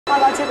报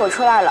告结果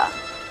出来了。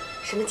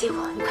什么结果？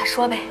你快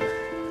说呗。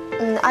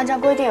按照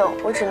规定，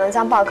我只能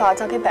将报告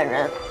交给本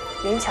人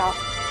林乔。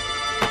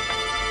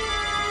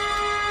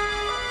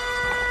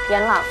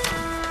严朗，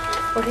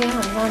我是严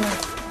朗的妈妈。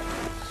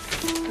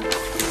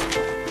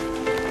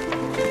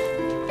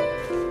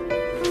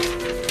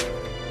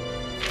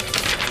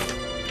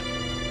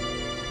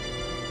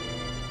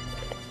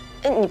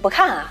哎，你不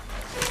看啊？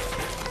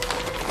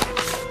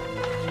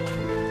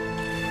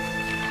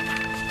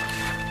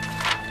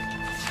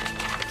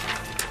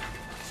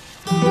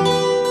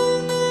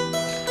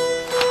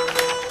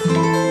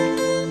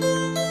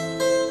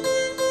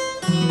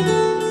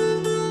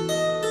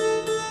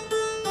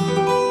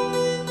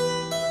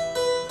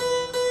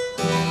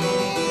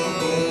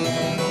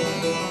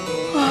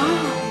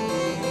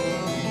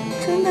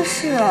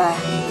 是哎，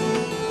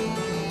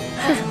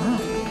是什么？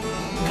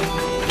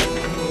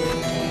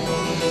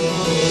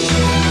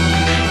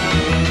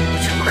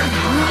这不可能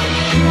啊！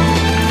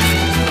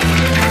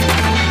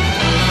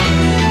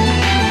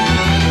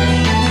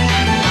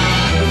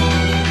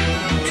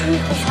春雨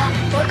同学，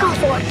你快告诉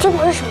我结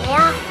果是什么呀？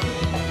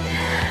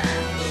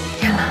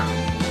严朗，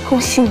恭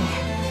喜你，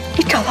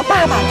你找到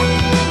爸爸了。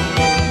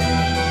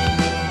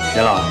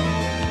严朗，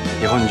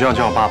以后你就要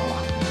叫我爸爸了。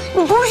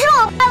你不是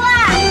我爸爸。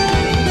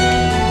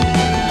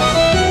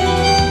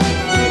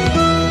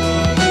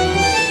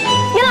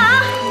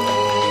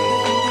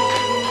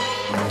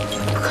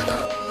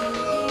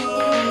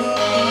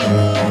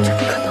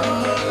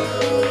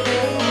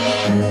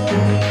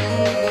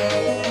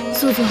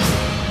 苏总，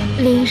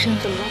林医生，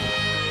怎么了？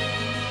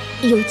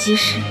有急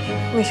事。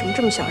为什么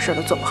这么小事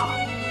都做不好？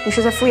你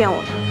是在敷衍我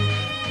吗？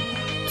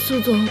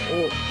苏总，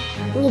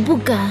我不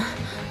敢。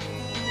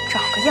找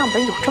个样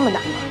本有这么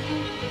难吗？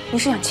你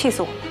是想气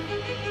死我吗？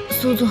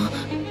苏总，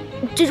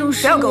这种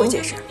事不要跟我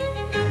解释。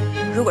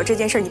如果这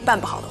件事你办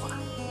不好的话，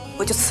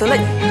我就辞了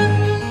你。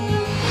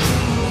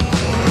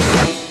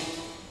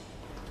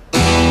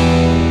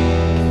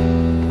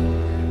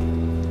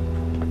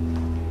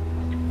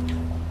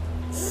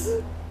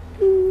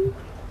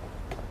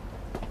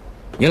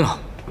 严朗，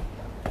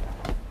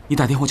你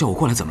打电话叫我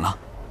过来，怎么了？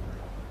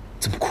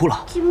怎么哭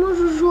了？金木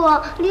叔叔，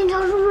林乔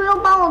叔叔要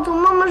把我从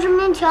妈妈身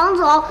边抢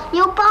走，你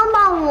要帮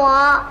帮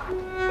我。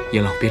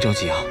严朗，别着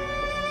急啊，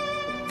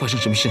发生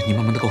什么事你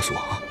慢慢的告诉我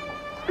啊。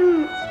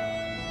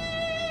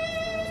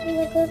现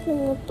在该怎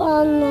么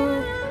办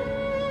呢？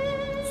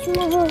金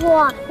木叔叔，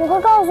你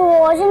快告诉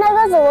我，现在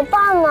该怎么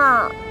办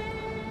呢？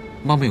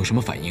妈妈有什么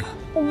反应啊？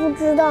我不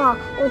知道，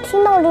我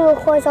听到这个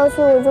坏消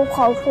息我就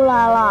跑出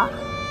来了。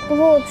 不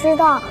过我知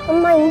道，妈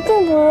妈一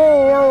定不愿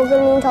意让我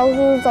跟林乔叔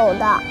叔走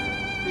的。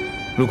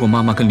如果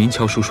妈妈跟林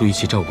乔叔叔一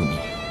起照顾你，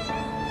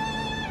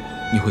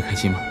你会开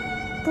心吗？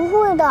不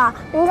会的，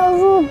林乔叔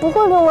叔不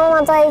会跟妈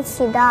妈在一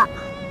起的。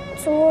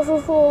金木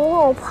叔叔，我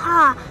好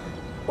怕，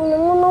你能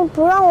不能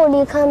不让我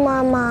离开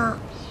妈妈？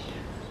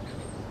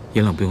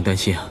严朗不用担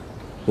心啊，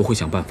我会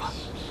想办法，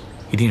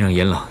一定让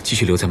严朗继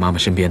续留在妈妈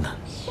身边的。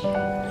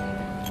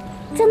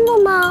真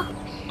的吗？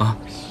啊。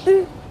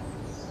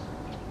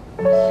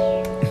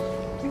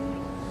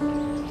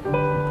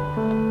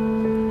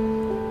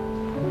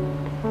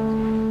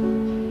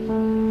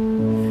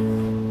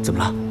怎么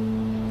了？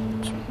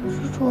叔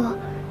叔，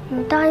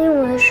你答应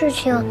我的事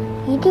情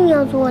一定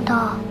要做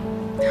到。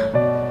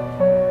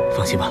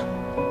放心吧，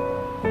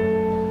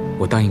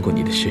我答应过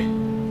你的事，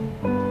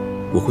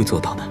我会做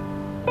到的。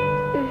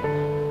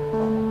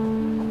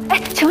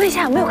哎，请问一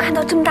下，有没有看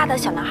到这么大的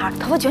小男孩，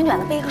头发卷卷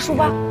的，背一个书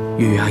包？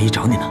月月阿姨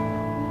找你呢，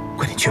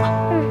快点去吧。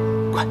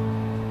快。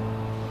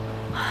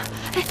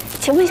哎，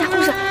请问一下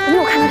护士，有没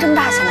有看到这么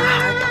大的小男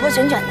孩，头发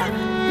卷卷的？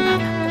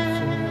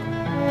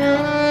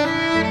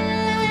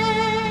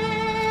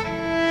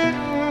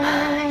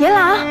严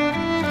朗，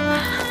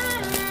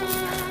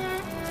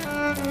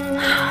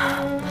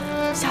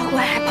小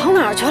鬼跑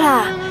哪儿去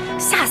了？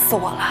吓死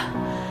我了！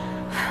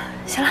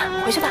行了，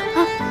回去吧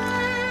啊。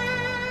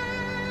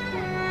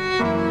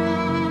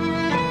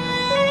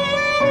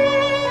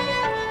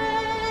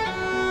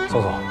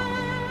宋总，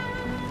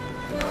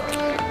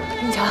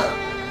林乔，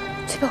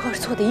这报告是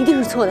错的，一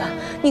定是错的。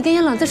你跟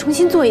严朗再重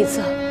新做一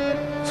次。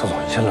宋总，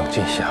你先冷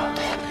静一下。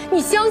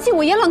你相信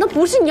我，严朗他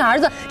不是你儿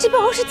子，这报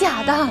告是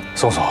假的。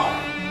宋总，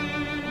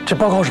这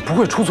报告是不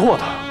会出错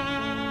的。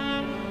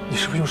你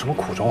是不是有什么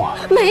苦衷啊？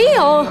没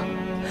有，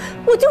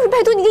我就是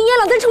拜托你跟严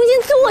朗再重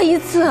新做一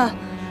次。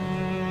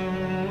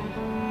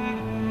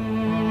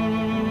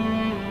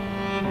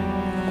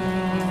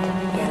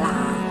严朗，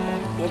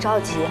别着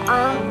急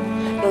啊，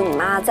有你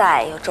妈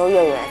在，有周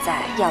月月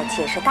在，药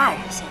剂也是大人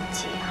先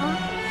剂啊。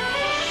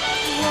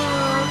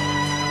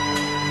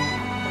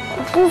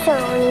我不想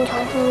让林乔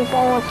叔叔把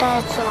我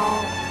带走。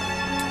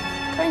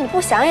可是你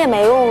不想也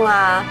没用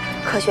啊，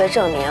科学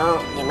证明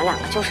你们两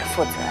个就是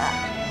父子。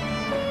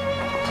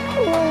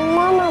我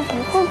妈妈不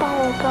会把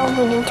我交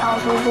给林乔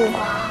叔叔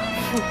吧？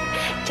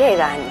这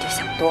个你就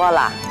想多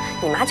了。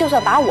你妈就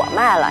算把我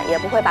卖了，也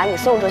不会把你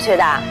送出去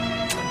的。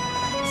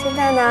现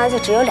在呢，就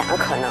只有两个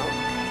可能：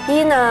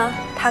一呢，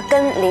她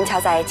跟林乔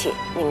在一起，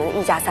你们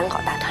一家三口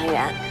大团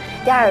圆；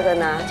第二个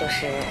呢，就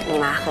是你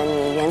妈和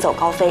你远走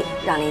高飞，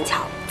让林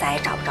巧再也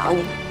找不着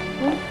你。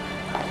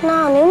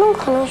那哪种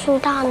可能性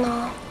大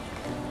呢？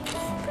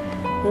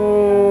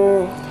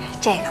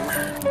这个嘛，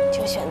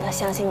就选择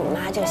相信你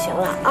妈就行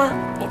了啊，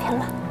别添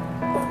乱。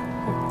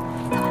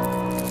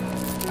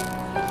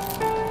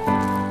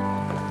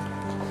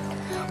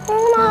走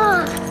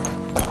吧。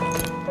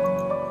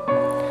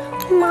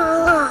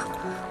妈，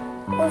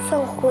我想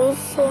回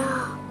家。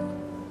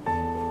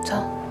走，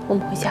我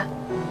们回家。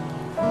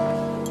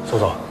苏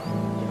总，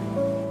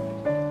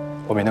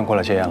我明天过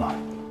来接烟了。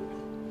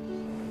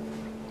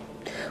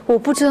我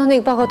不知道那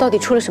个报告到底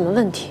出了什么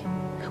问题，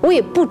我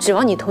也不指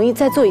望你同意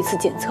再做一次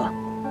检测。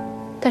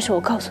但是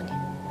我告诉你，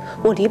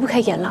我离不开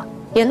严浪，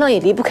严浪也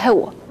离不开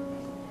我。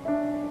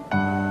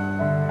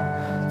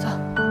走。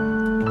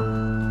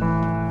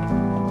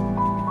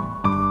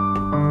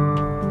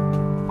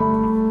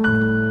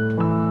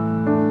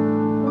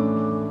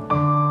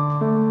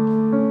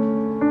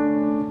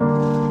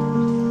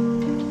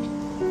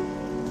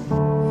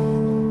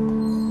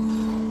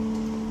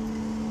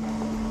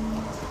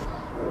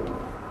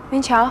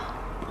明桥，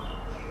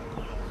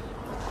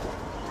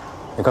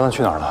你刚才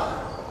去哪儿了？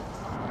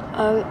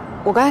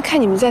我刚才看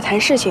你们在谈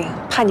事情，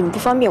怕你们不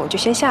方便，我就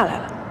先下来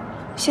了。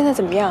现在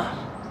怎么样啊？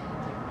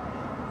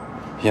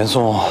严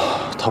宋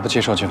他不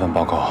接受这份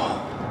报告。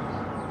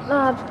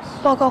那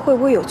报告会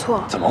不会有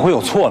错？怎么会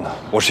有错呢？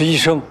我是医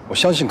生，我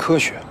相信科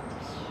学，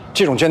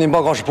这种鉴定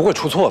报告是不会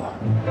出错的。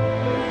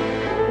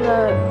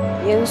那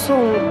严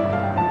宋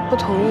不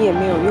同意也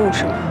没有用，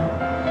是吗？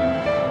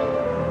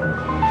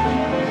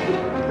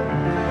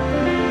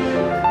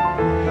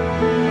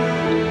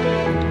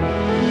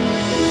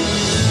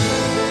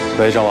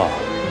喂，张望，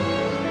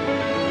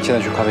现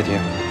在去咖啡厅。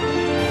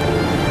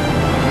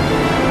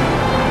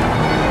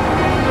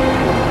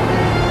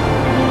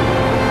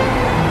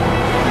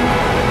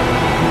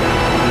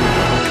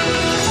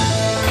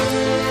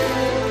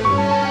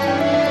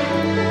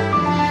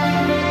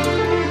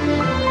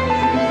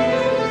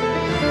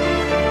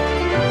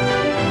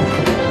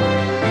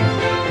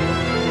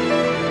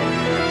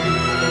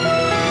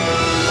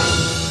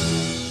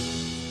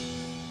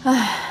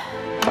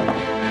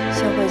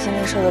小鬼今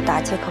天受的打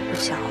击可不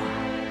小啊。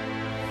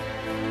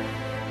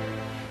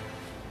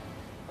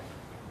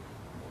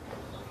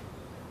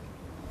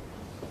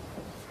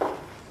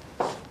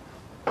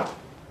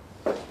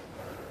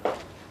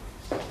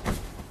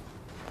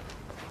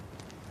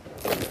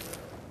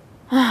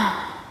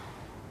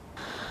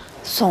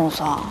宋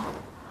宋，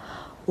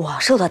我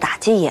受的打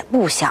击也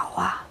不小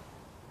啊。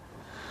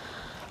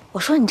我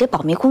说你这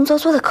保密工作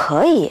做的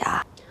可以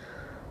啊。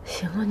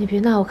行了，你别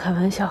拿我开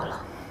玩笑了，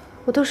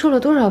我都说了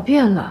多少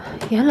遍了，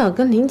严朗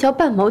跟林乔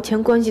半毛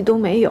钱关系都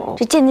没有。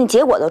这鉴定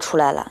结果都出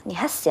来了，你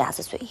还死鸭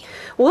子嘴硬。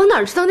我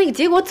哪知道那个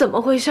结果怎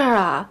么回事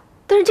啊？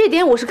但是这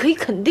点我是可以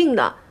肯定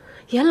的，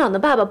严朗的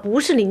爸爸不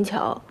是林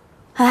乔。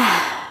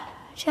唉，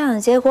这样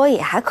的结果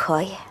也还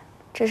可以，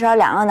至少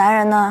两个男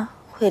人呢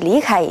会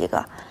离开一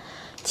个。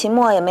秦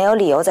墨也没有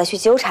理由再去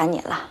纠缠你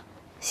了。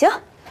行，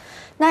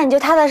那你就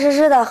踏踏实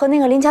实的和那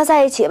个林乔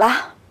在一起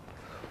吧。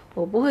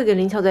我不会跟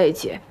林乔在一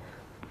起，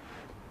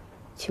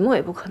秦墨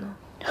也不可能。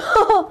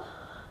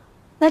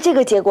那这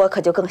个结果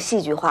可就更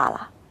戏剧化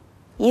了，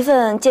一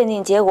份鉴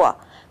定结果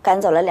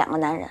赶走了两个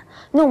男人，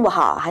弄不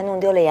好还弄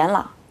丢了严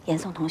朗。严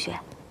宋同学，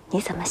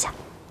你怎么想？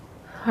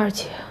二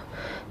姐，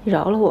你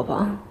饶了我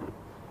吧，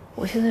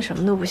我现在什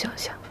么都不想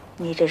想。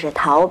你这是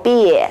逃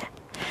避。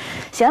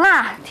行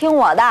啦，听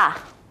我的。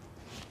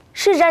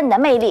施展你的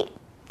魅力，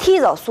踢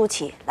走苏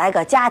琪，来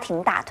个家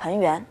庭大团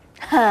圆，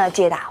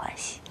皆大欢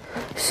喜。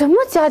什么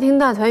家庭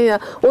大团圆？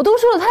我都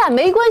说了，他俩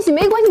没关系，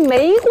没关系，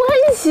没关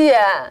系。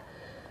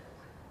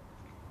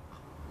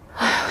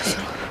哎呀，行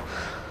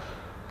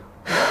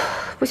了，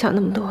不想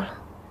那么多了。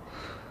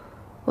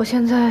我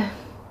现在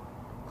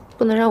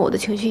不能让我的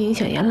情绪影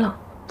响严朗，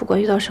不管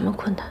遇到什么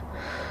困难，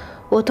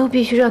我都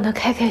必须让他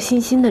开开心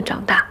心的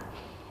长大。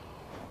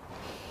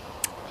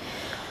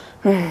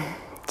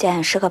这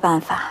也是个办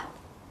法。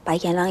把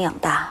严朗养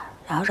大，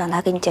然后让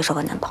他给你介绍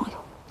个男朋友。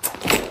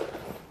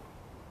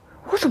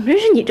我怎么认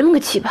识你这么个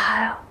奇葩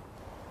呀？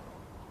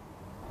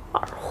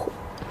二货。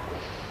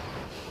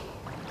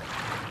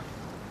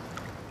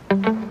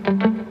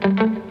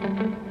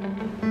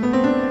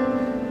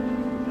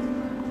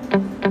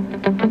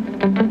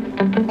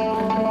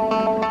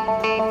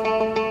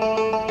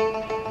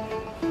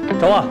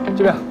张望，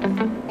这边。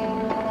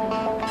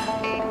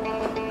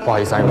不好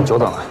意思，让你们久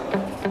等了。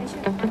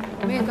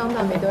我们也刚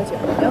到没多久，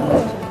不要客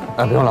气。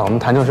哎，不用了，我们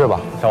谈正事吧。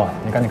张望，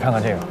你赶紧看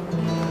看这个，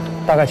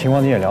大概情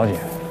况你也了解。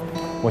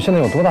我现在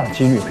有多大的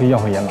几率可以要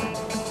回严朗？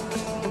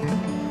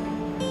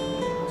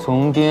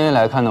从 DNA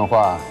来看的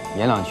话，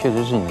严朗确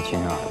实是你的亲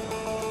生儿子，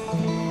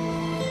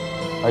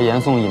而严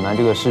宋隐瞒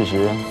这个事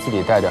实，自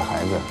己带着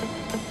孩子。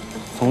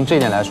从这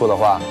点来说的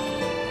话，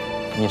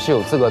你是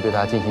有资格对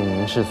他进行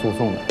民事诉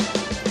讼的。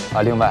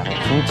另外，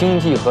从经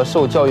济和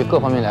受教育各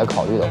方面来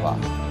考虑的话，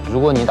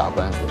如果你打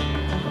官司，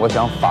我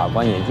想法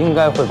官也应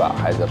该会把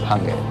孩子判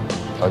给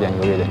条件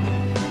优越的你。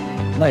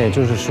那也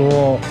就是说，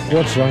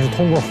我只要是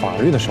通过法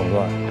律的手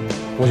段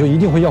我就一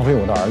定会要回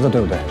我的儿子，对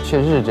不对？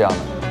确实是这样的。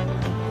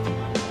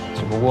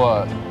只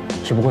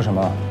不过什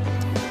么？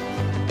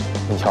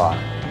林乔啊，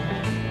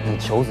你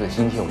求子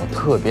心切，我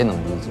特别能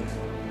理解。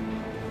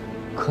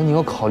可你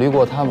有考虑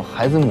过他们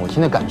孩子母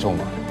亲的感受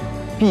吗？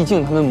毕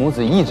竟他们母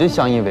子一直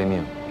相依为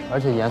命，而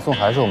且严颂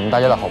还是我们大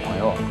家的好朋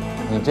友。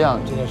你这样，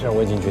这件事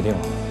我已经决定了。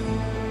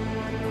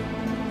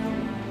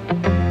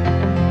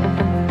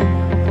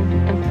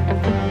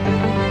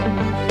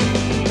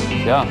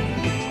行，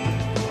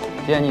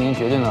既然你已经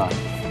决定了，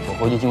我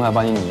回去尽快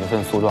帮你拟一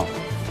份诉状，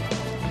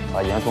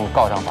把严颂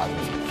告上法庭，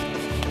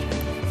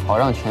好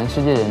让全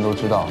世界人都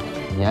知道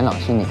严朗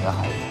是你的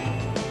孩子，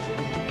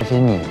而且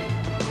你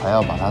还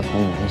要把他从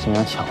母亲身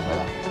边抢回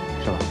来，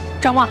是吧？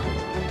张望，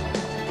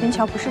林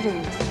乔不是这个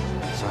意思。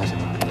行了行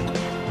了，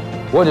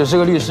我只是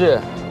个律师，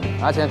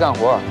拿钱干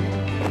活，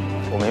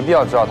我没必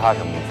要知道他什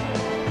么意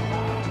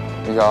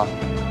思。林乔，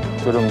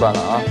就这么办了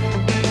啊。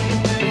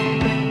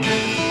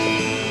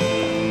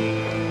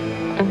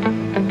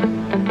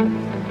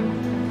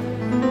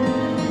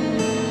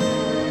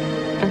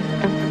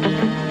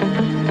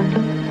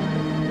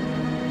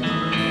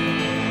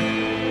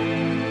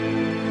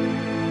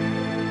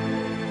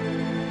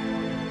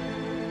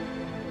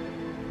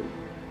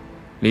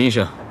林医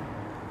生，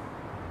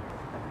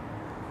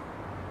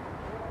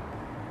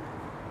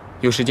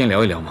有时间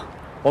聊一聊吗？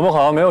我们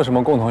好像没有什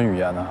么共同语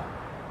言呢。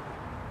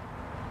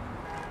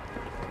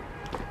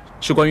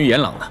是关于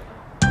严朗的。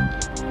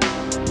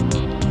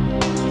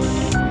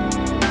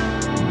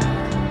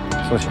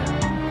苏琪，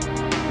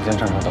你先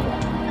上车等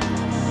我。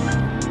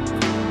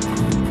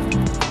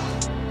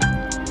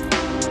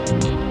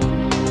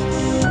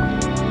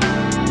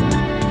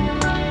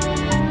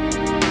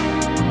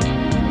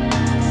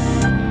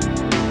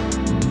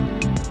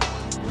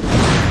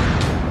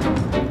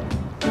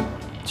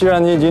既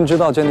然你已经知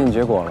道鉴定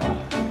结果了，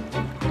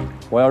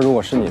我要如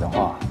果是你的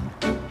话，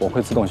我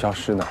会自动消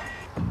失的。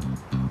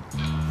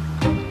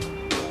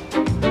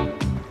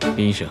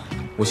林医生，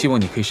我希望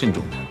你可以慎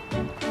重的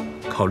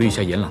考虑一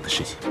下严朗的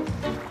事情。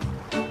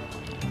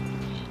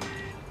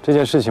这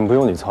件事情不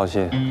用你操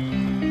心，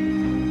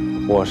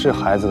我是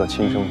孩子的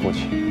亲生父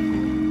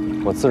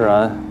亲，我自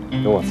然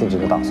有我自己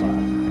的打算。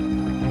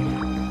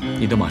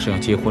你都马上要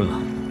结婚了，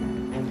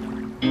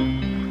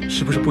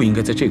是不是不应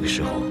该在这个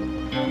时候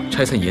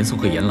拆散严颂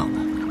和严朗呢？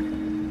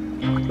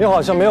你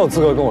好像没有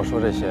资格跟我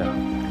说这些。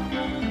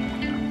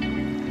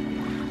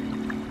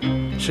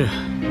是，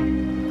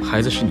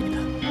孩子是你的，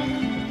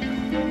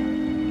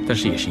但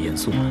是也是严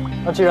颂的。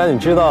那既然你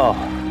知道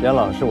严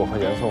朗是我和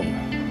严颂的，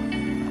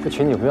就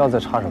请你不要再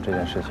插手这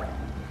件事情，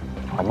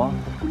好吗？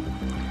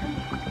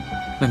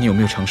那你有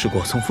没有尝试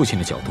过从父亲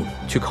的角度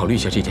去考虑一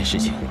下这件事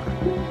情？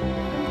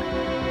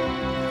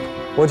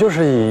我就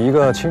是以一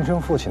个亲生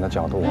父亲的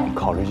角度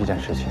考虑这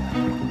件事情，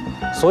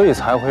所以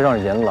才会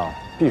让严朗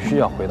必须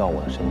要回到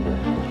我的身边。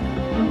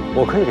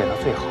我可以给他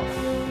最好的，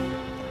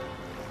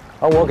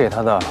而我给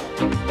他的，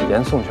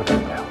严颂却给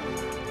不了。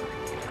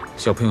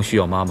小朋友需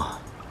要妈妈，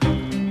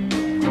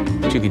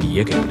这个你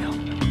也给不了。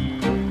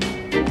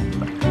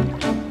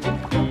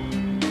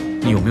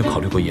你有没有考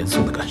虑过严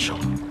颂的感受？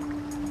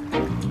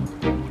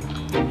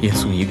严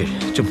颂一个人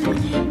这么多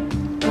年，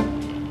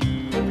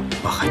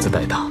把孩子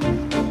带大，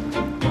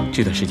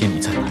这段时间你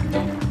在哪儿？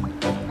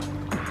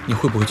你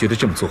会不会觉得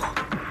这么做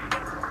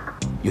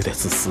有点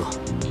自私啊？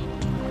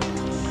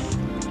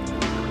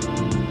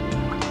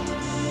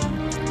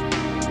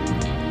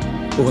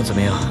不管怎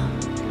么样，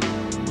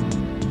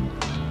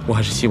我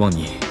还是希望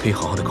你可以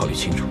好好的考虑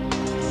清楚。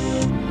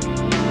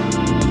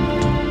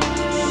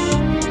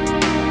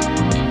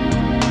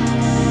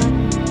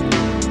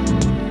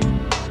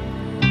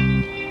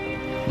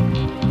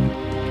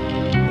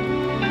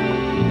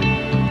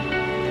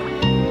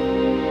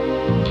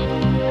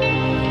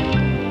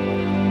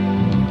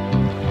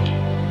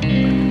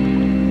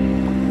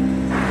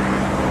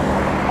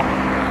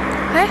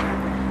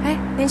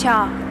林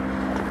乔，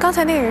刚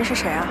才那个人是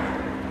谁啊？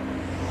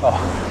哦，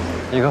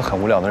一个很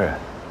无聊的人，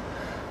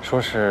说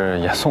是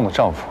严颂的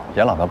丈夫，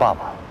严朗的爸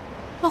爸。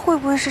那会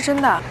不会是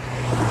真的？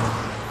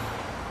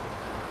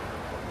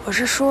我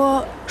是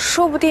说，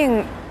说不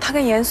定他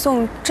跟严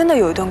颂真的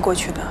有一段过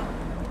去呢。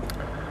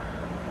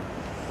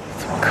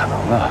怎么可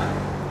能呢？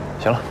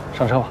行了，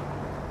上车吧。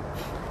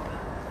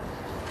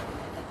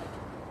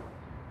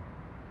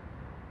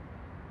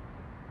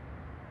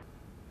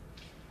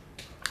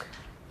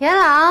严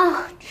朗，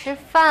吃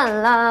饭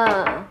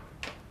了。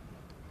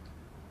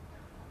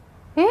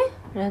诶，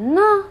人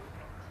呢？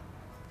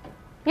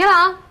严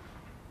朗，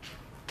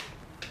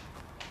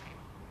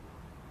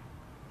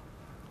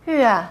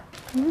玉，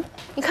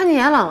你看见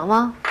严朗了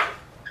吗？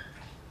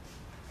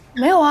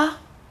没有啊，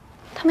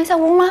他没在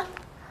屋吗？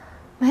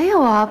没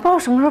有啊，不知道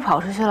什么时候跑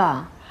出去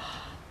了。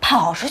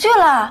跑出去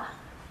了？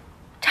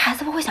这孩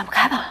子不会想不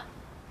开吧？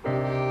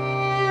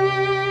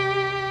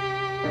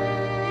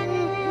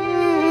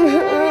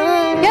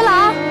严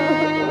朗，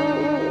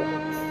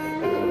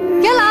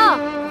严朗，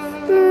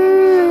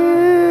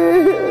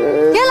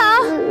严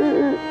朗，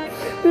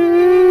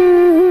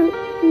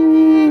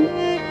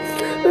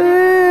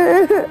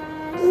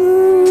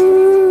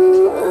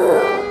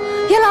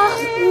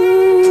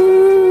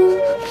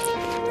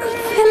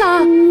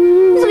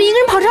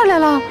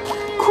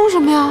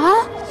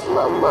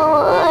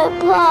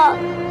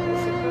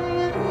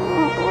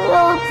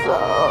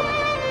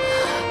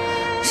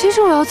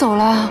走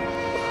了？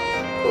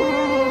林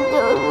乔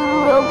是不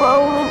是要把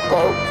我给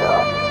带走？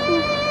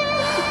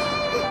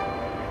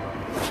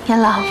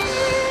严朗，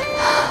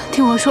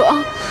听我说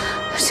啊，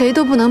谁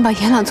都不能把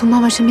严朗从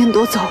妈妈身边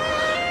夺走。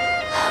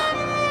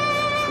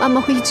妈妈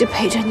会一直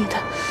陪着你的，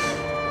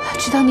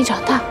直到你长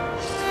大，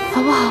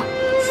好不好？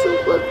是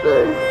我算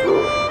数。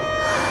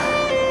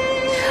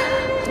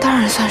当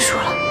然算数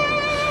了。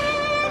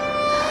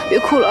别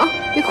哭了啊，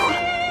别哭了。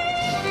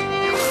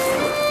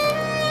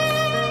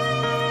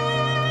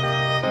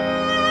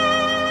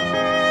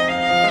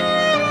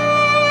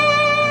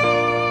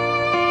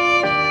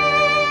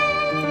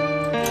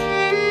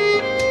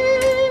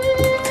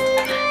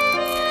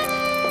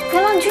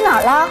 严朗，你去哪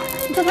儿了？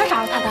你在哪儿找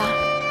到他的？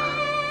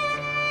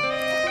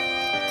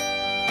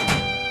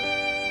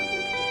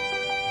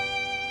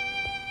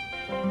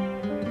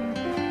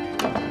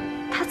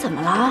他怎么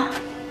了？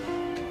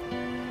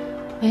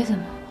没怎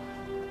么。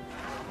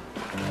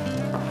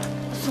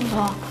宋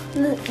总，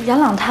那严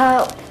朗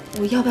他，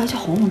我要不要去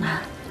哄哄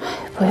他？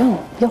不用，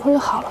一会儿就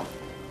好了。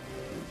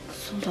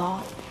宋总，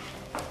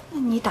那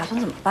你打算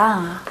怎么办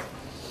啊？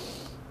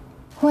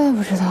我也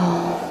不知道。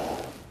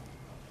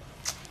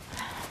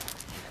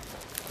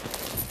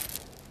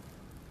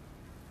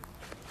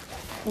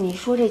 你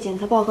说这检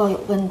测报告有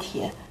问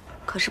题，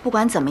可是不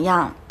管怎么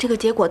样，这个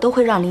结果都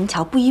会让林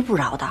乔不依不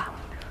饶的。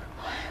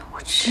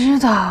我知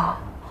道，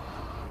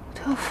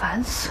都要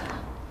烦死了。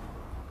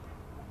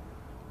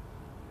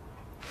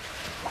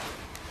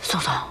宋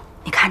总，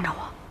你看着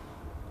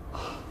我，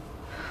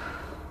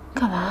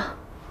干嘛？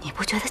你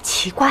不觉得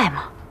奇怪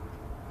吗？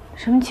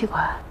什么奇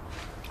怪？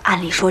按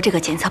理说这个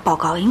检测报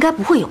告应该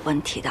不会有问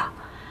题的，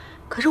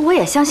可是我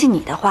也相信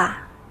你的话。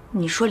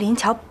你说林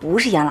乔不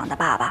是严朗的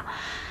爸爸。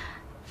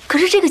 可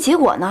是这个结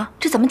果呢？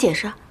这怎么解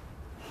释？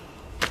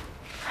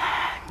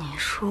你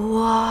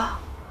说，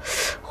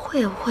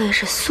会不会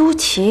是苏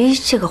琪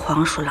这个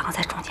黄鼠狼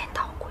在中间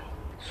捣鬼？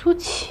苏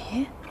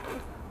琪？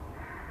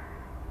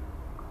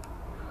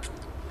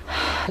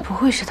不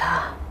会是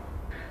他？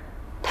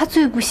他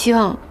最不希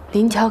望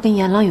林乔跟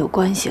严朗有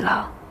关系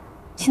了。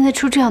现在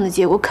出这样的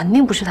结果，肯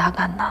定不是他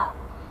干的。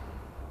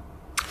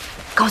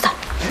高子，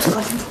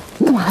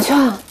你干嘛去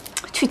啊？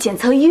 去检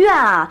测医院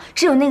啊！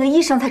只有那个医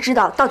生才知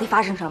道到底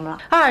发生什么了。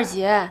二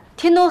姐，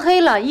天都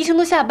黑了，医生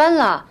都下班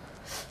了，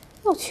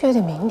要去也得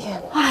明天。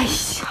哎呀，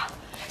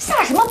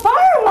下什么班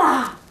儿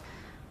嘛？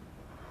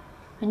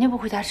人家不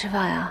回家吃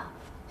饭呀？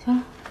行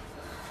了，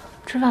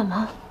吃饭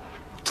吧。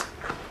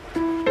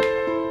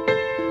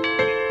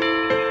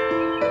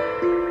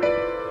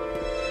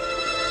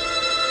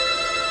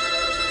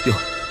哟，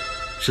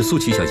是苏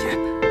琪小姐，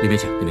里面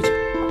请，里面请。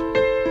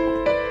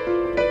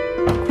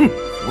哼，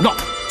胡闹！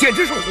 简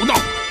直是胡闹！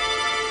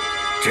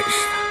真是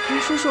的，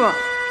林叔叔，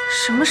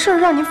什么事儿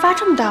让您发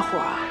这么大火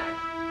啊？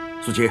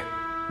苏琪，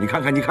你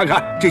看看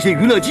这些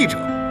娱乐记者，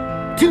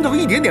听到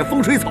一点点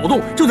风吹草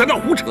动就在那儿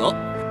胡扯。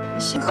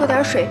先喝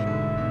点水。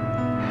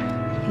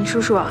林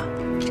叔叔，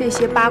这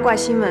些八卦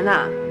新闻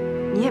啊，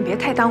你也别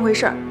太当回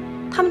事儿，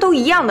他们都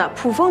一样的，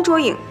捕风捉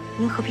影，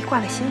您何必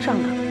挂在心上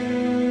呢？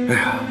哎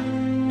呀，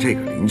这个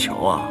林乔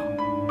啊，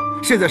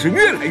现在是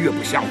越来越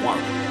不像话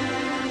了。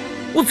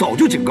我早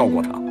就警告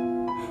过他。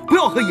 不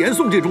要和严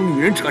颂这种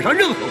女人扯上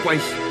任何关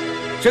系。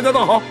现在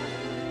倒好，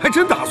还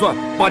真打算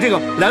把这个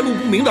来路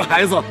不明的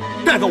孩子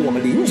带到我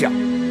们林家，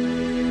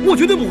我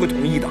绝对不会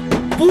同意的，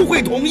不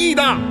会同意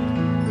的。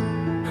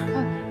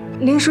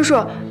林叔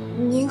叔，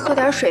您喝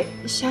点水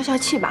消消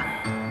气吧，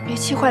别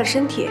气坏了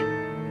身体。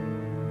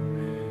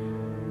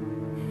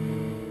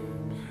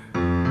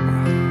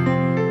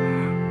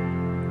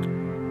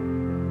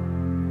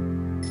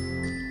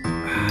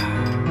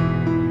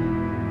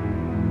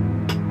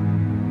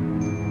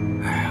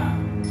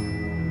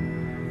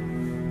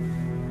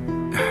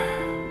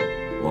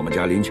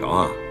家林乔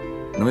啊，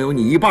能有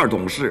你一半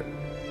懂事，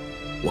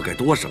我该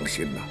多省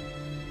心呢。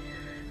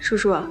叔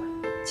叔，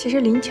其实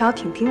林乔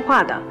挺听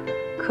话的，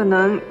可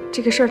能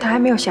这个事儿他还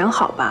没有想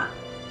好吧。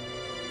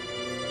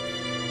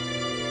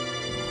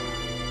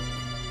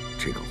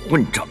这个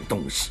混账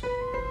东西，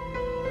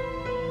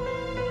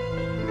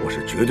我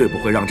是绝对不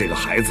会让这个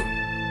孩子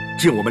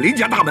进我们林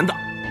家大门的。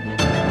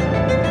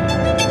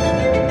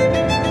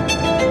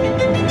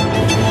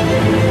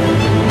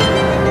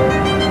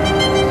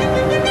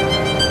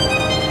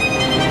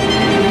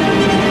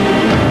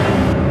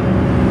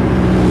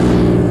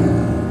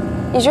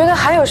 你觉得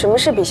还有什么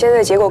事比现在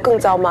的结果更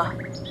糟吗？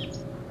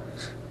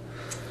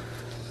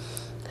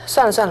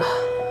算了算了，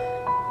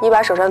你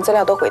把手上资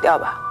料都毁掉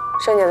吧，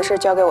剩下的事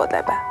交给我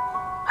来办。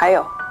还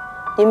有，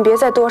你们别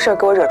再多事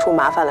给我惹出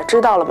麻烦了，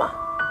知道了吗？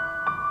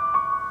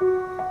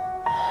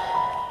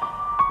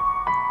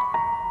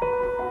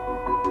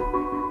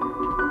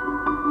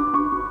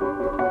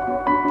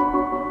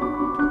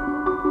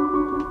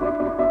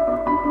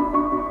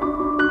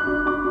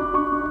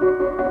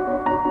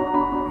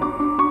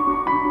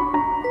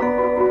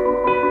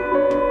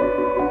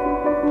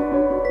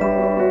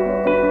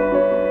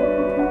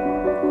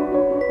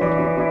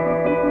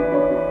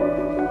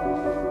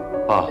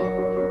爸，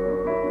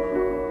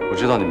我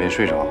知道你没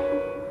睡着，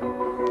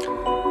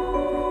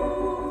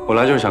我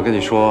来就是想跟你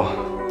说，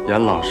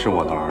严朗是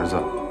我的儿子，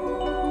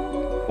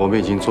我们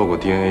已经做过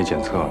DNA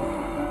检测了，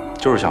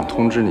就是想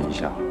通知你一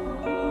下，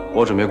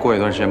我准备过一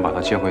段时间把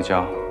他接回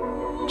家，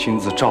亲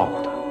自照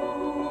顾他。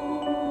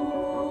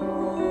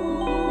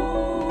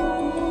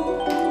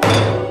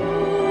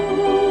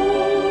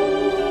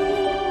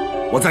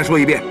我再说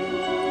一遍，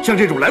像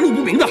这种来路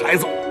不明的孩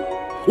子，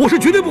我是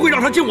绝对不会让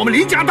他进我们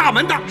林家大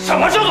门的。什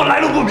么叫做来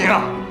路不明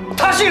啊？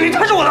他姓李，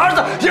他是我的儿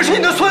子，也是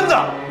你的孙子。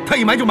他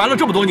一瞒就瞒了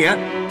这么多年，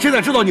现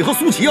在知道你和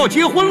苏琪要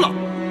结婚了，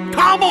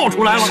他冒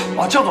出来了。什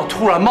么叫做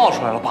突然冒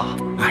出来了，爸？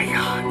哎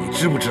呀，你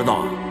知不知道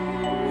啊？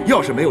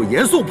要是没有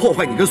严肃破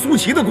坏你跟苏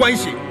琪的关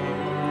系，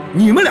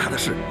你们俩的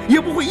事也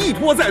不会一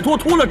拖再拖，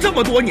拖了这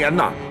么多年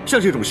呢。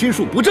像这种心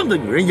术不正的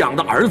女人养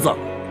的儿子，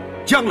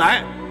将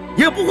来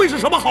也不会是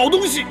什么好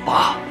东西。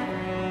爸，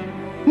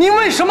您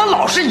为什么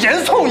老是严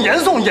宋？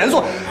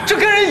这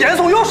跟人严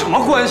宋有什么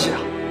关系啊？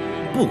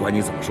不管你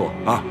怎么说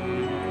啊，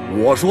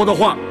我说的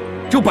话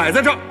就摆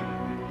在这儿。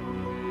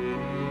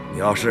你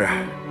要是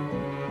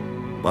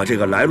把这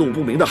个来路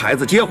不明的孩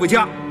子接回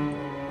家，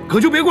可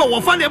就别怪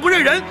我翻脸不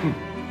认人。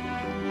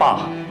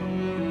爸，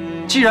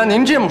既然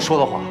您这么说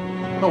的话，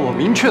那我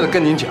明确的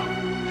跟您讲，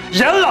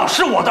严朗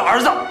是我的儿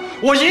子，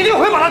我一定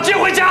会把他接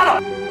回家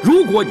的。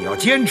如果你要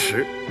坚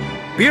持，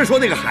别说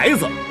那个孩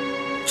子，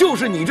就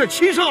是你这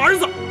亲生儿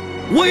子，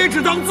我也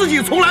只当自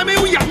己从来没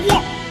有养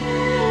过。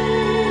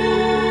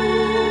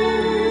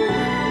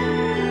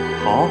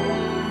好，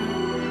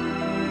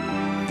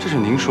这是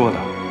您说的。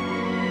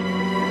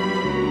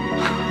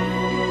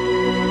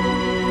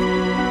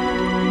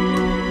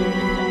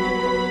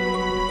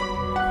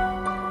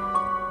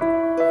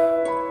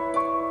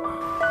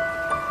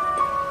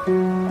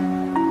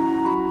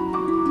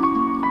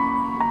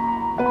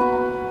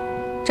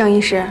张医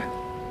师，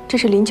这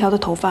是林乔的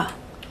头发，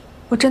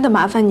我真的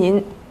麻烦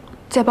您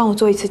再帮我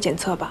做一次检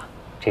测吧。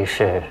这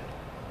事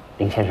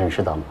林先生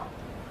知道吗？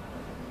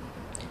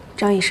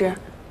张医师，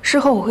事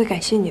后我会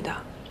感谢你的。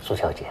苏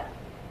小姐，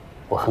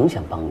我很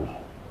想帮你，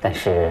但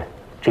是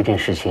这件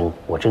事情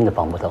我真的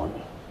帮不到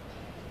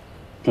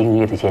你。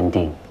DNA 的鉴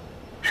定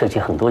涉及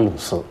很多隐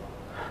私，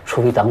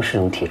除非当事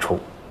人提出，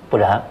不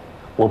然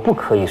我不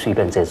可以随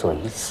便再做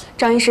一次。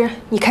张医师，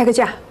你开个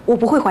价，我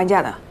不会还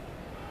价的。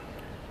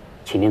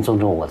请您尊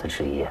重我的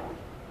职业。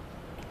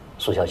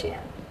苏小姐，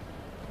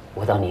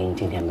我当您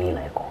今天没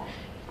来过，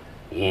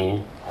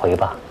您回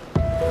吧。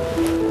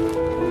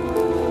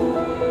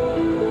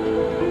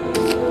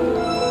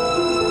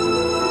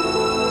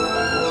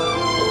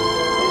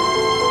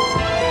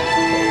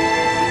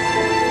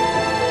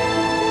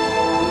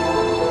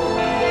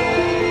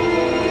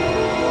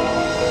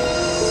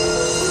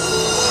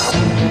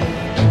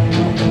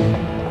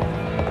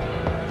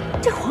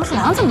这黄鼠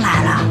狼怎么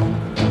来了？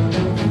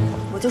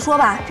我就说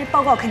吧，这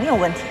报告肯定有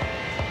问题。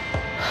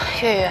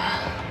月月，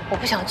我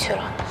不想去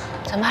了，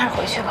咱们还是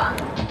回去吧。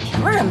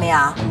凭什么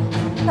呀？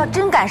要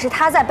真敢是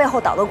他在背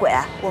后捣的鬼，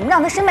我们让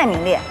他身败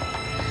名裂。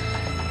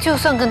就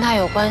算跟他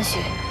有关系，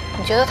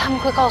你觉得他们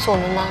会告诉我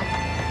们吗？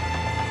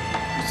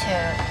而且，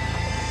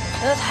我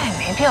觉得他也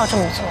没必要这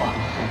么做。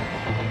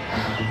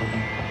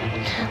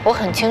我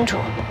很清楚，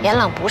严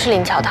朗不是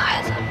林乔的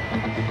孩子，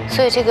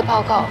所以这个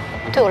报告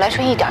对我来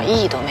说一点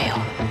意义都没有。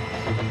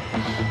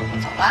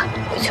走吧，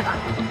回去吧。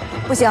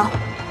不行，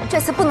这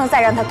次不能再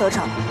让他得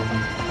逞。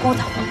跟我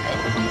走。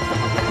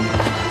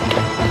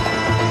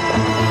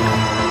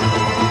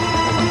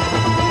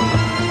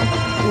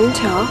林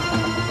乔，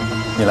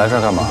你来这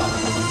儿干嘛？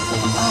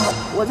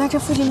我在这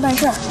附近办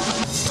事儿。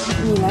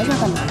你来这儿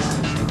干嘛呀？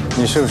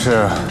你是不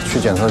是去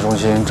检测中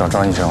心找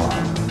张医生了？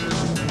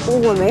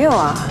我没有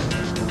啊。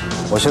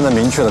我现在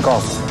明确的告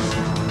诉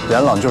你，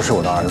严朗就是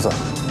我的儿子，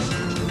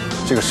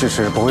这个事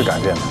实不会改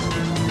变的。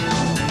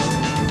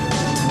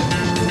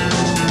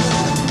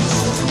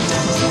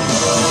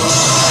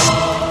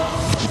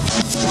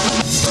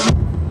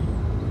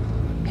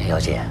小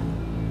姐，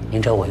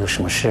您找我有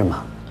什么事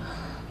吗？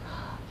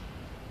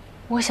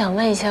我想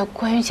问一下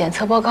关于检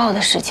测报告的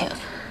事情。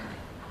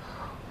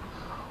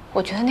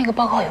我觉得那个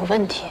报告有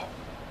问题。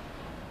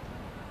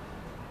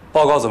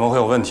报告怎么会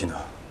有问题呢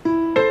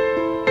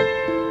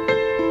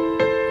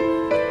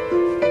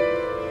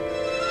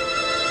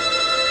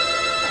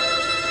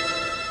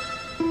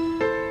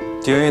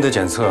？DNA 的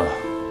检测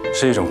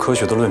是一种科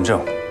学的论证，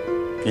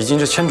已经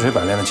是千锤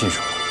百炼的技术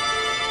了。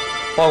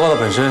报告的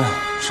本身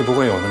是不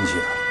会有问题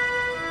的，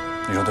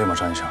你说对吗，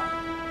张医生？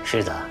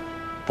是的，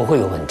不会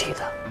有问题的。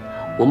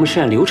我们是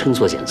按流程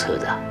做检测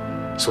的，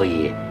所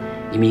以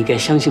你们应该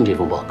相信这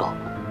份报告。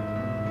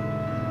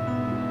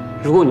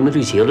如果你们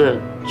对结论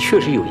确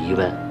实有疑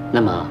问，那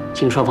么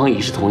经双方一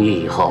致同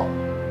意以后，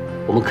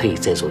我们可以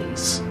再做一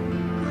次。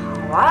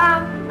好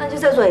啊，那就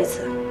再做一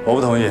次。我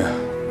不同意。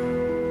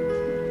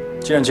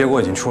既然结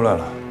果已经出来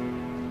了，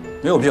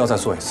没有必要再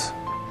做一次。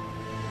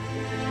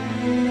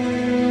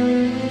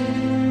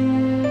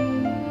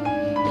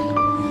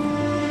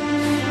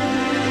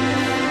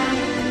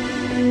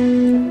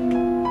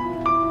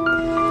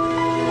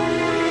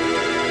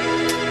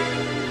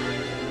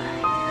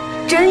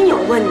真有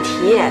问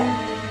题。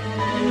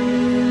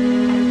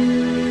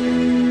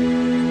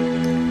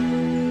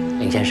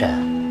先生，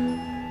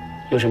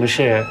有什么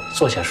事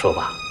坐下说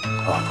吧。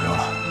啊，不用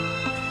了。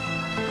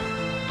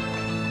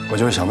我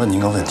就是想问您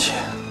个问题：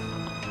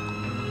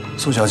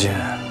苏小姐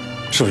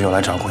是不是有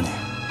来找过你？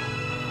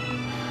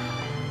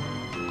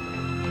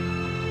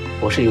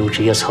我是有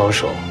职业操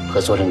守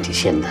和做人底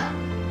线的，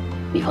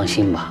你放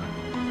心吧。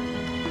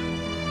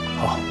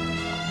好，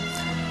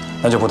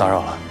那就不打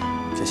扰了，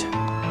谢谢。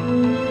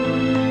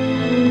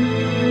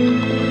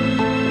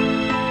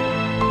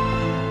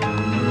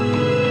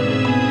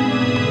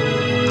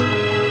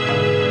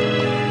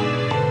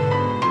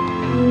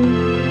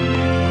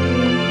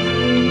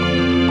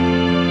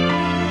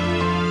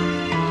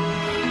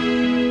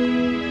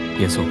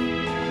严嵩，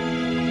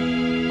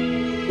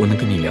我能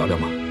跟你聊聊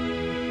吗？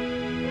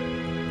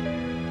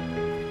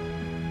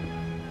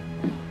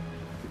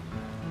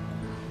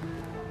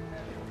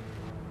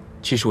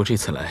其实我这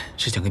次来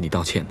是想跟你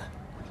道歉的。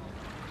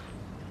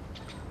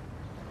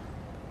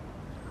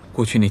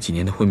过去那几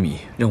年的昏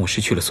迷让我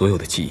失去了所有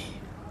的记忆，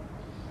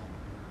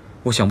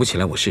我想不起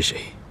来我是谁，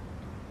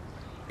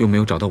又没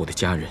有找到我的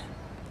家人，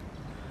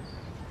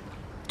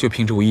就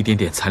凭着我一点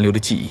点残留的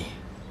记忆，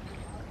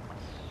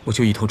我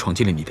就一头闯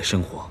进了你的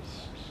生活。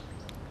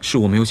是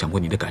我没有想过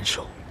你的感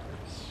受，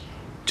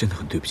真的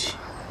很对不起。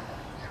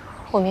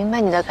我明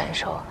白你的感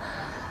受，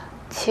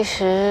其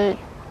实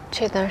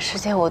这段时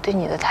间我对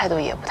你的态度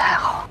也不太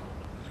好。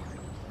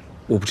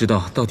我不知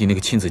道到底那个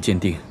亲子鉴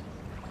定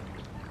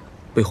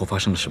背后发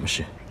生了什么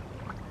事，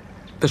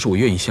但是我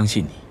愿意相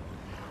信你。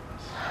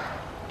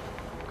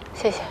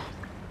谢谢。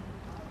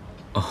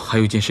哦，还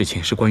有一件事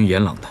情是关于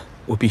严朗的，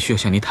我必须要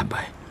向你坦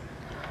白。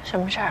什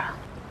么事儿啊？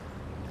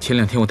前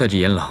2天我带着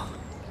严朗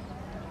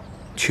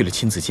去了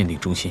亲子鉴定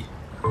中心。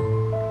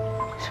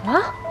什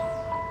么？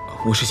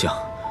我是想，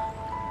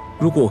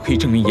如果我可以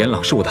证明严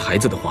朗是我的孩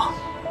子的话，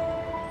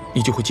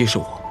你就会接受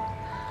我。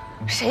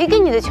谁给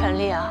你的权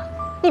利啊？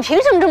你凭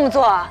什么这么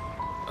做啊？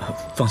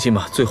放心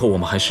吧，最后我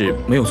们还是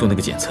没有做那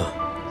个检测。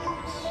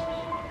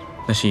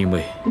那是因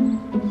为，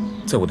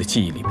在我的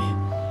记忆里面，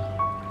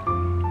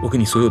我跟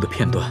你所有的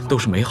片段都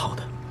是美好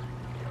的。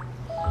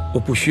我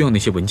不需要那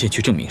些文件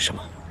去证明什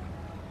么。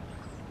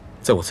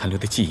在我残留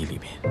的记忆里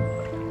面，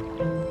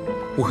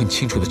我很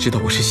清楚地知道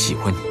我是喜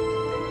欢你，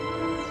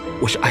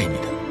我是爱你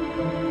的。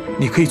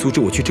你可以阻止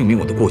我去证明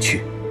我的过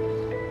去，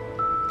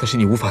但是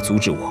你无法阻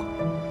止我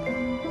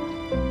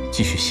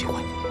继续喜欢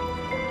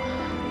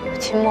你。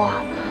秦墨，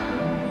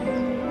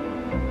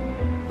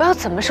我要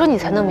怎么说你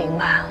才能明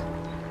白？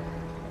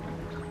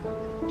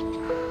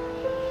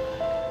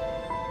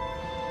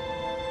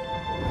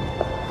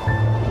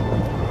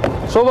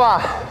说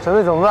吧，准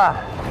备怎么办？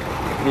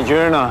你觉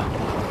得呢？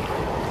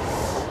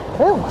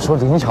哎，我说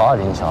林乔啊，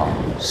林乔，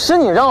是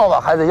你让我把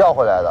孩子要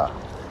回来的，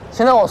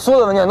现在我所有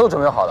的文件都准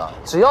备好了，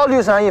只要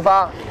律师函一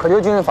发，可就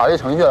进入法律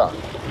程序了。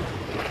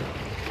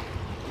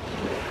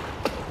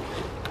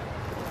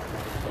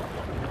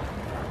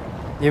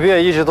你不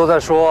也一直都在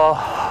说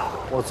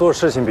我做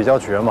事情比较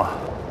绝吗？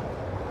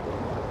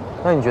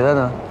那你觉得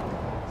呢？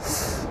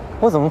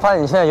我怎么发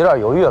现你现在有点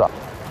犹豫了？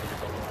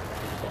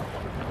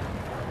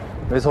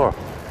没错，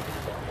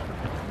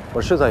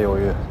我是在犹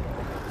豫，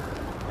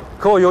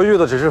可我犹豫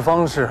的只是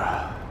方式，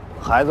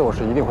孩子我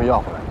是一定会要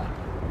回来的。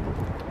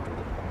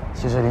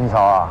其实林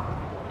乔啊，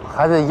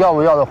孩子要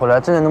不要得回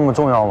来真的那么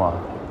重要吗？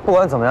不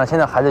管怎么样，现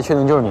在孩子确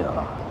定就是你的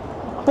了，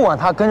不管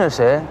他跟着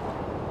谁，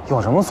有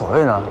什么所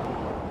谓呢？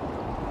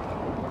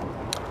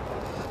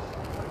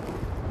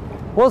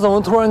我怎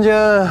么突然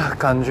间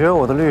感觉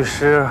我的律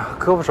师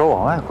胳膊肘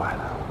往外拐了？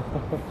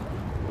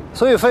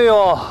所以费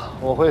用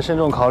我会慎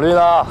重考虑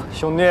的，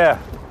兄弟。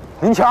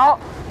林乔，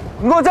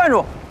你给我站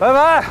住！拜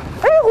拜。哎，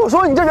我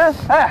说你这人，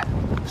哎，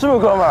是不是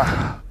哥们儿？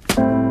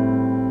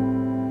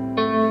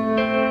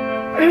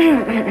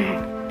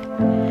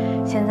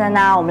现在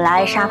呢，我们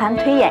来沙盘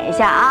推演一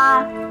下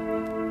啊。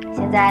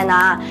现在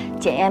呢，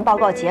检验报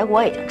告结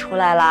果已经出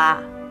来了。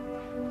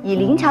以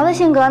林乔的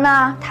性格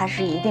呢，他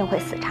是一定会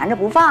死缠着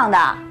不放的。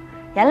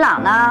严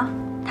朗呢，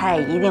他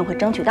也一定会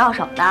争取到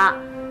手的。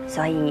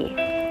所以，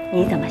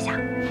你怎么想？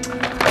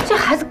这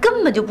孩子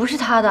根本就不是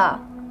他的，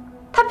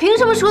他凭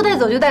什么说带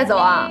走就带走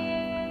啊？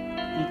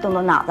你动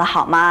动脑子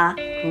好吗？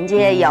人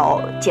家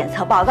有检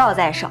测报告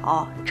在手，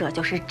这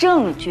就是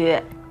证据，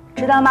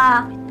知道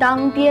吗？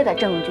当爹的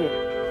证据。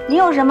你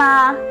有什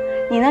么？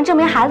你能证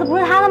明孩子不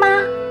是他的吗？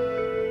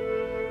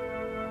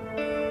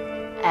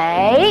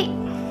哎，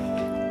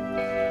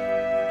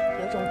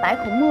有种百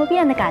口莫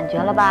辩的感觉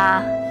了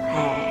吧？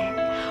哎，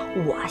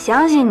我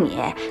相信你，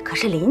可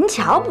是林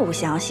乔不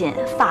相信，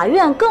法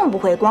院更不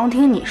会光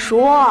听你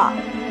说。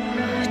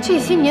这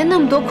些年那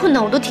么多困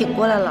难我都挺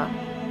过来了，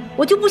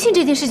我就不信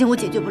这件事情我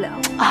解决不了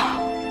啊！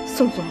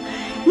宋宋，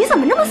你怎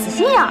么这么死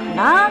心眼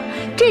呢？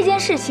这件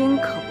事情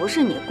可不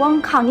是你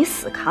光靠你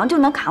死扛就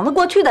能扛得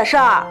过去的事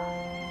儿，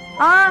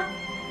啊！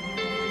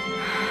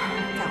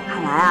在我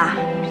看来啊，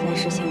这件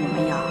事情我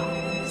们要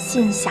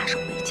先下手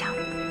为强，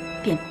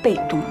变被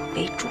动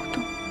为主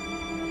动。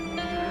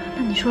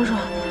那你说说，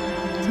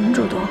怎么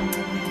主动？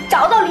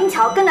找到林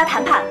乔，跟他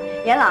谈判。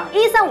严朗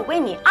135归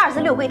你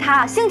，246归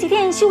他，星期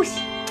天休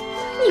息。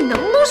你能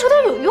不能说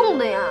点有用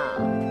的呀？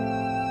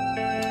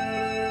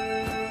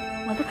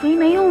我的主意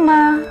没用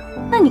吗？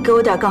那你给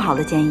我点更好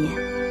的建议。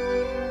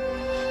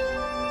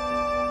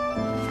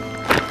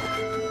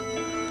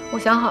我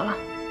想好了，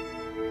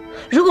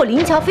如果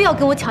林乔非要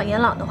跟我抢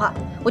严朗的话，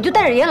我就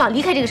带着严朗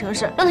离开这个城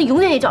市，让他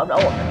永远也找不着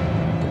我们。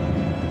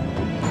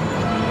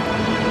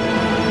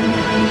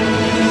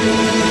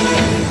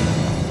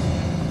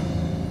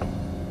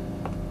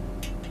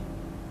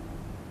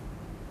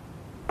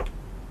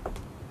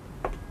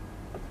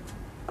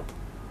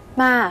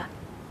妈，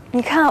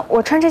你看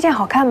我穿这件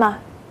好看吗？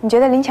你觉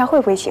得林乔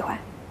会不会喜欢？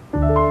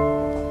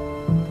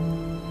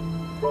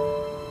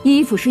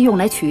衣服是用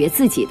来取悦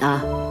自己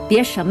的，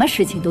别什么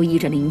事情都依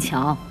着林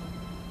乔，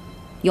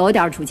有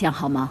点主见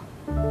好吗？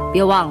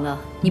别忘了，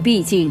你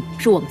毕竟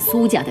是我们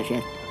苏家的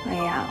人。哎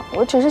呀，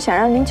我只是想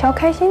让林乔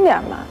开心点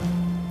嘛。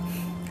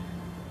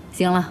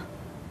行了，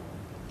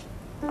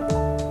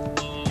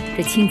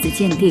这亲子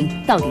鉴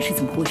定到底是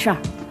怎么回事儿？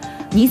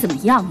你怎么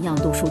样样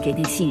都输给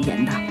那姓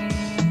严的？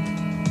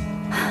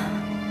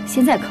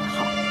现在可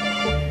好，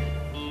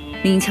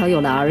林乔有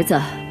了儿子，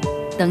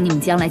等你们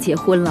将来结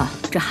婚了，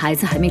这孩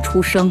子还没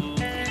出生，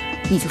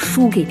你就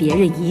输给别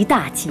人一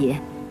大截。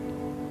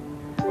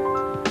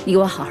你给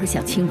我好好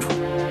想清楚，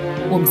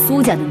我们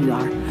苏家的女儿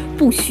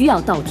不需要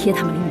倒贴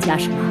他们林家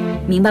什么，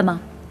明白吗？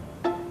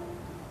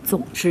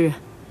总之，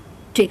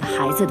这个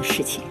孩子的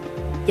事情，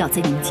要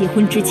在你们结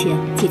婚之前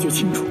解决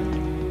清楚。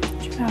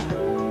知道了。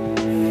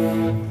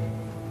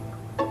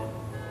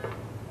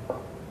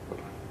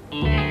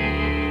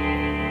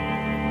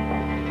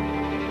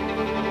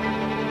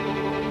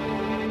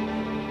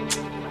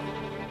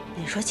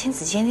你说亲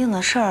子鉴定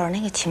的事儿，那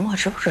个秦墨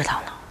知不知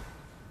道呢？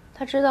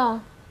他知道。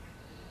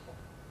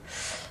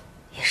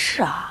也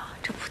是啊，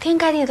这铺天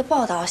盖地的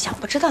报道，想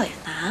不知道也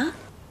难。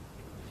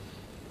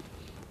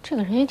这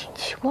个人也挺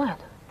奇怪的。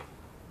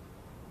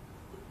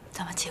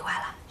怎么奇怪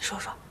了？你说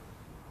说。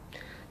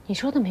你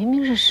说的明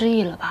明是失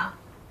忆了吧，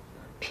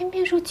偏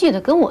偏说记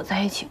得跟我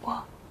在一起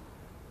过。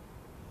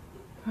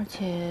而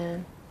且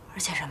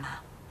什么？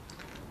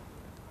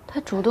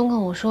他主动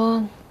跟我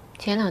说，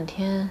前2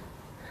天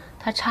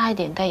他差一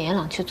点带严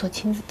朗去做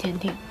亲子鉴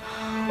定。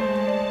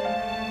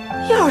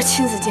又是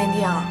亲子鉴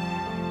定？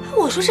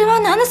我说这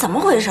帮男的怎么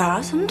回事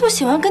啊？怎么都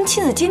喜欢跟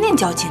亲子鉴定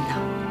较劲呢？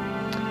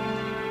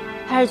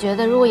他是觉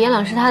得如果严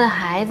朗是他的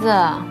孩子，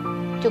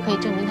就可以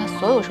证明他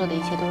所有说的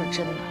一切都是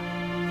真的。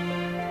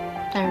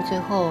但是最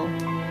后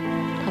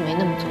他没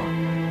那么做，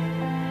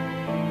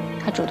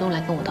他主动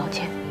来跟我道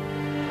歉。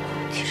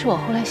其实我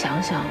后来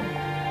想想，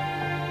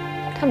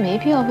他没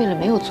必要为了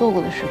没有做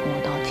过的事跟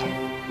我道歉，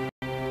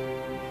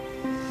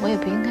我也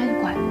不应该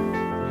怪他。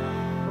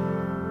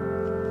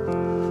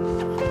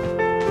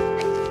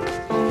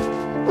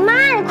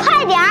妈，你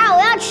快点儿，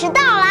我要迟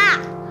到啦！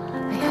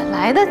哎呀，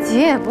来得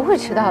及，不会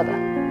迟到的。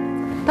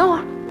等会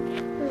儿，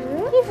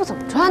衣服怎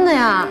么穿的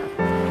呀？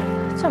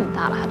这么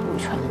大了还不会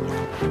穿衣服。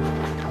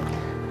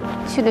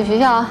去了学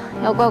校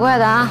要乖乖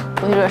的啊，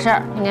不许惹事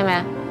儿，听见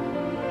没？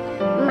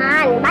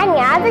妈，你把你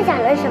儿子想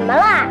成什么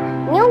了？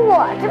你有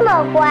我这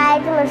么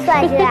乖、这么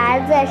帅气的儿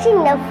子，是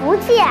你的福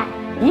气。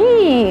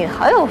咦，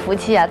好有福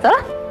气啊！走了，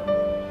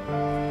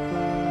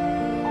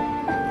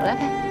我来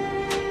陪。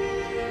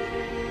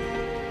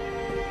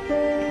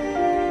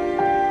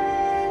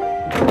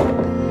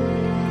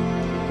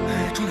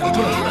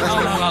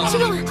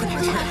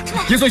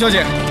严嵩小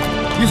姐，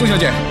严嵩小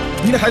姐，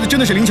您的孩子真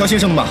的是林乔先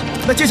生的吗？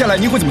那接下来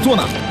您会怎么做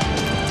呢？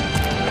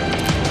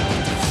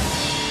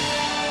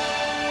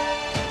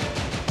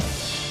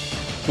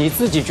你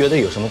自己觉得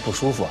有什么不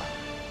舒服啊？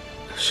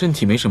身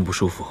体没什么不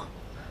舒服，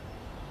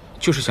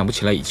就是想不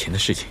起来以前的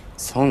事情。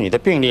从你的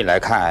病历来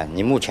看，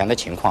你目前的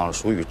情况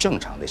属于正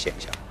常的现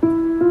象。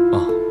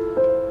哦，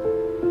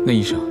那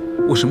医生，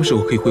我什么时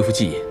候可以恢复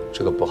记忆？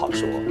这个不好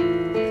说，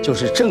就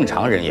是正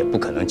常人也不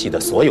可能记得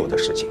所有的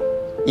事情。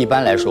一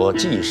般来说，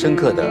记忆深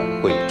刻的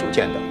会逐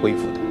渐的恢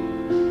复的。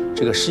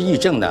这个失忆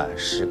症呢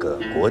是个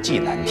国际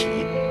难题，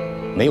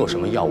没有什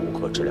么药物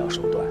和治疗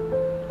手段。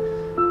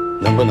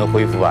能不能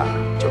恢复啊，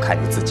就看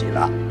你自己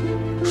了。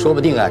说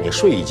不定啊，你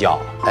睡一觉，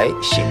哎，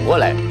醒过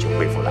来就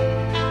恢复了。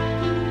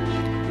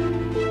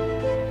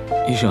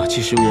医生啊，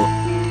其实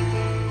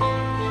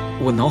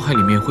我脑海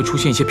里面会出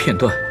现一些片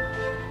段，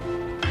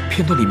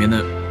片段里面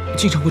呢，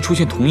经常会出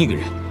现同一个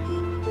人。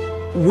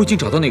我已经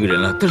找到那个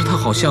人了，但是他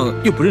好像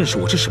又不认识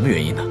我，这是什么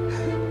原因呢？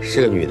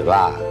是个女的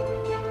吧？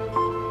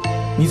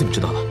你怎么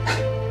知道的？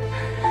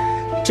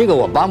这个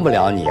我帮不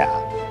了你啊，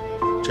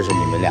这是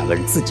你们2个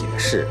人自己的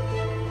事，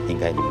应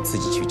该你们自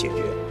己去解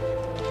决。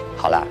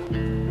好了，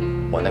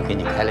我呢给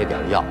你开了点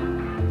药，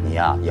你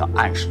呀要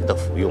按时的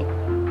服用，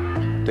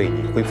对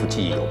你恢复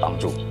记忆有帮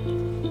助。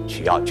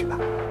取药去吧。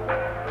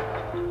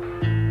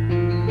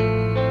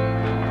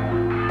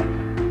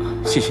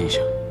谢谢医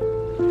生。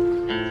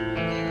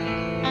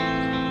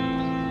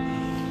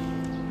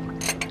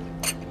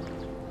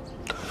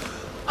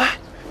哎，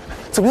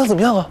怎么样？怎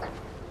么样啊？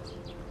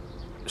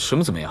什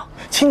么怎么样？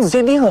亲子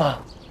鉴定啊。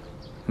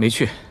没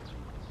去。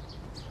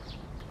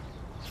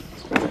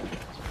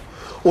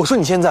我说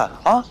你现在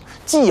啊，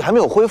记忆还没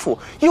有恢复，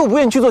又不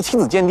愿意去做亲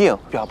子鉴定，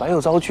表白又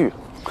遭拒，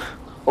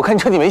我看你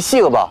彻底没戏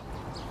了吧？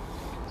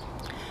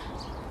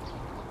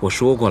我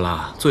说过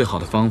了，最好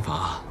的方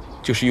法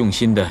就是用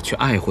心的去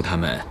爱护他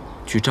们，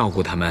去照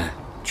顾他们，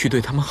去对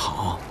他们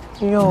好。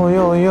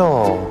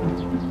哟，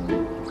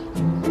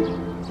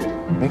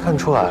没看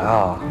出来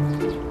啊，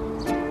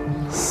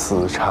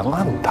死缠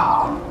烂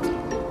打。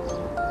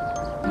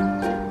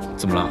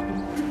怎么了？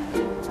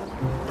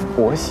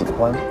我喜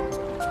欢。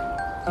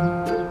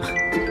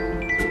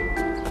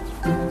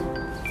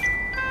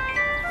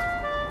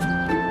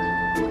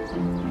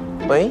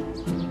喂。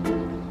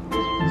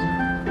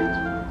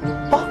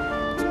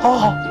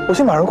好，我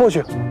先马上过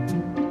去。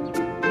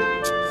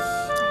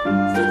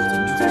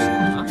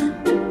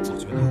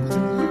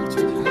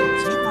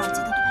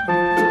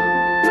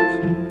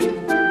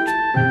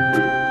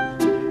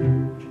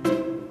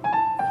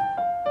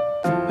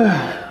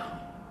哎，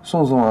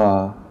宋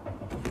啊，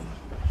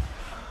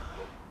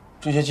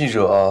这些记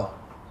者啊，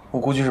我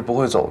估计是不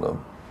会走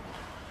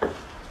的。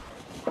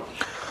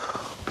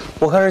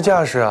我看这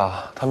架势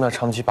啊，他们要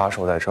长期把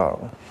守在这儿了。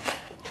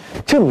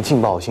这么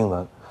劲爆的新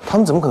闻，他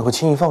们怎么可能会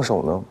轻易放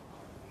手呢？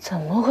怎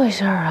么回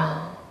事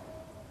啊？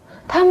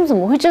他们怎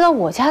么会知道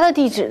我家的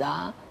地址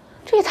的？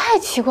这也太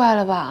奇怪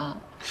了吧！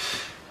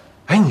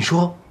哎，你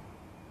说，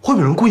会不会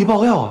有人故意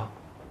爆料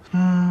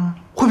啊？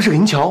会不会是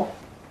林乔？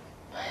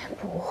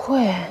不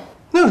会。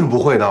那有什么不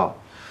会的？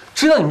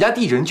知道你们家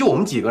地址人就我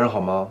们几个人，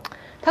好吗？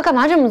他干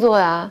嘛这么做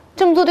呀？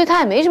这么做对他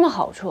也没什么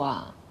好处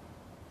啊。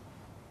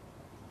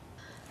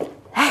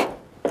哎，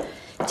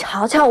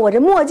瞧瞧我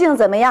这墨镜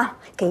怎么样？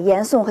给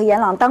严颂和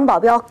严朗当保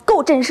镖，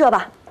够震慑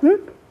吧？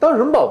当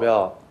什么保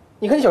镖？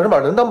你看你小身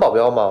板能当保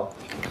镖吗？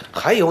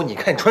还有，你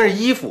看你穿着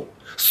衣服，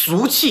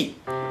俗气。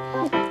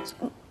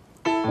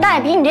那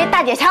也比你这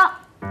大姐强。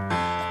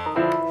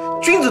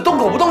君子动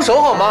口不动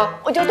手，好吗？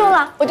我就动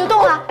了。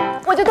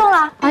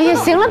哎呀，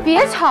行了，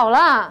别吵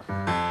了。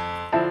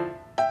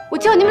我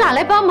叫你们俩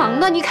来帮忙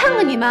的，你看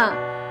看你们。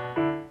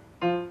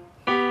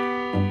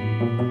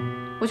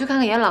我去看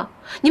看严朗，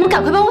你们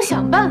赶快帮我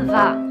想办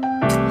法。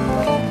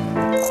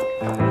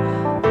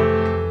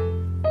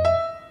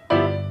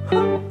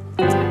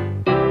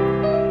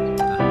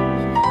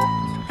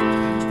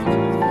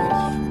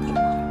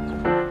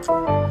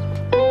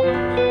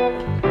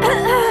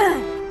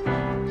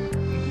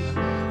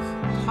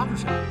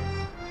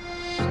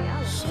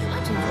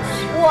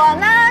我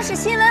呢是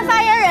新闻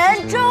发言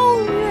人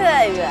周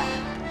月月。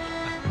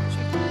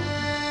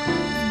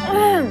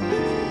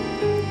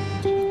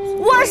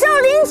我受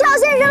林乔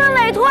先生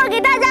的委托，给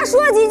大家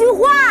说几句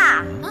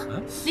话。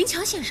林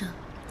乔先生，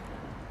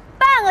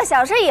半个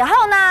小时以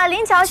后呢，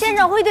林乔先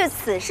生会对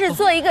此事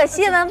做一个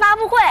新闻发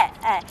布会。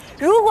哎，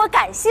如果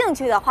感兴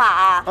趣的话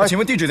啊，请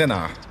问地址在哪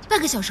儿？半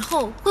个小时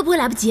后会不会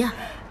来不及啊？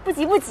不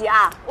急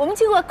啊，我们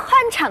去个宽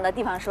敞的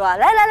地方说。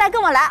来，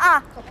跟我来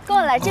啊，跟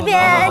我来这边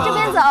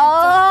走。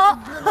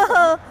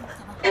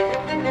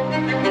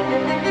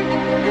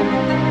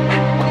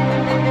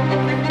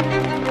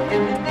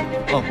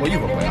我一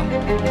会儿回来。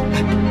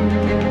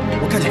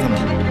我看见他们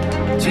了。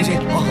行，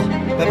好，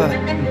拜拜。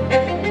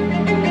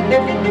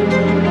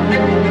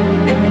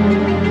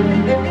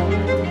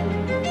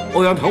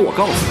欧阳腾，我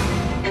告诉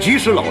你，即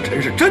使老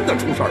陈是真的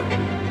出事儿了，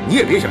你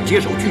也别想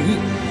接手巨义。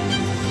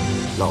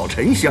老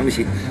陈相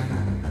信，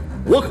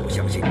我可不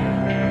相信。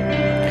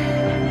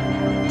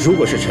如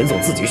果是陈总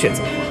自己选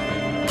择的话，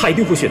他一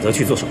定会选择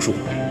去做手术，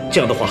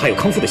这样的话还有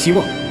康复的希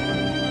望。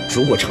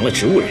如果成了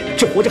植物人，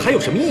这活着还有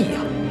什么意义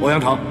啊？欧阳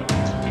腾，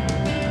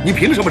你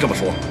凭什么这么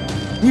说？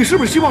你是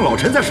不是希望老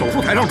陈在手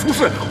术台上出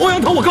事？欧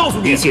阳腾，我告诉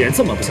你，你既然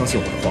这么不相信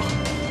我的话，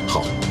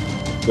好，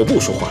我不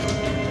说话了。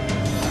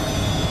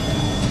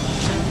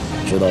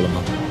知道了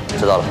吗？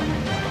知道了。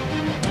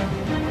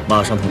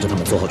马上通知他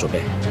们做好准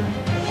备。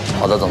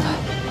好的，总裁。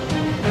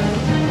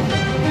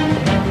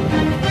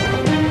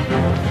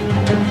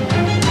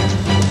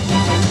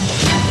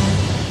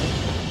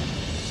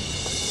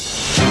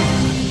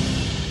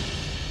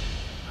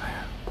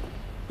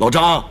老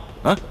张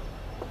啊，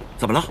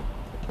怎么了？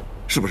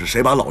是不是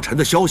谁把老陈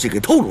的消息给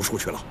透露出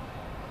去了？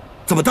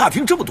怎么大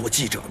厅这么多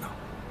记者呢？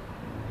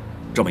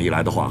这么一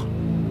来的话，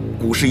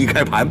股市一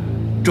开盘，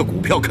这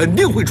股票肯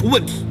定会出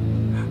问题。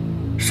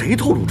谁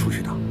透露出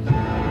去的？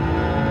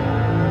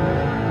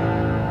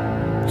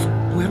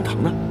欧阳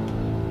腾呢？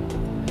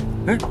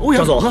哎，欧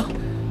阳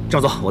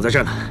张总，我在这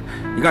儿呢。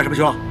你干什么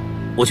去了？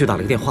我去打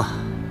了个电话。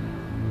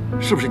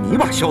是不是你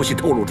把消息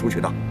透露出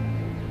去的？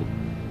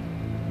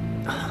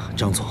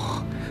张总，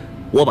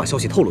我把消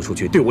息透露出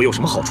去，对我有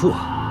什么好处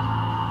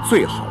啊？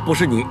最好不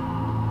是你，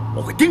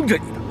我会盯着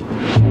你的。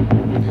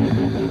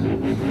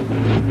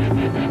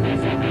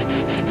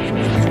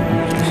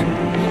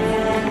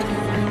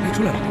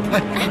出来了！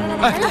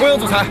欧阳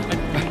总裁，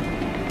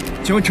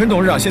请问陈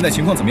董事长现在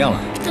情况怎么样了？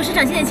董事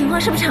长现在情况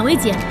是不是产危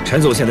急？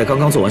陈总现在刚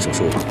刚做完手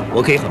术，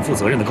我可以很负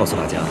责任地告诉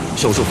大家，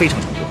手术非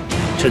常成功，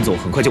陈总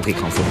很快就可以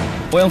康复。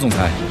欧阳总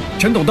裁，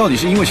陈董到底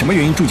是因为什么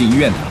原因住进医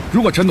院的？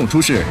如果陈董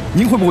出事，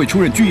您会不会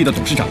出任巨义的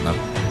董事长呢？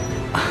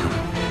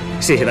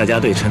谢谢大家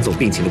对陈总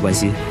病情的关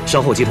心。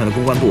稍后集团的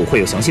公关部会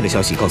有详细的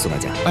消息告诉大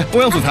家。哎，欧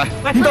阳总裁，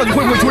您到底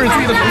会不会出任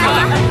居易的董事长？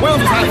欧阳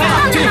总裁，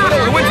请你回答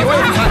我的问题。欧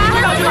阳总裁，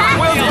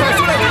欧阳总裁，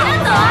说两句。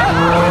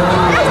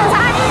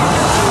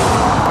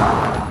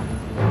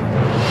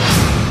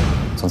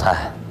总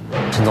裁，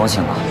陈总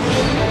醒了。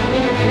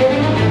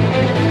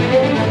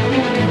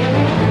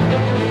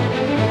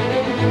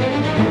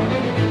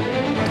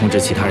通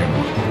知其他人了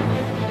吗？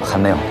还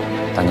没有，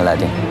等您来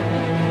电。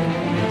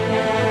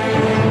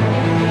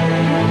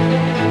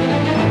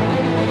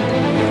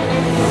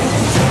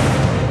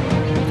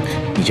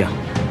你这样，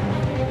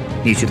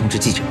你去通知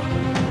记者，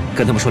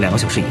跟他们说2个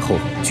小时以后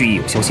居易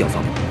有消息要发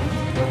布。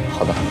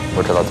好的，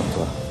我知道怎么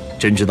做了。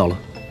真知道了？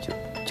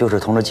就是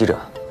通知记者。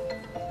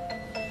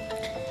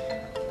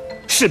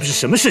是不是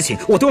什么事情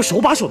我都要手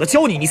把手的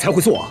教你，你才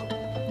会做啊？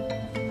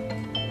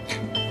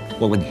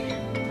我问你，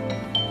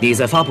你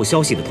在发布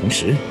消息的同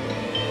时，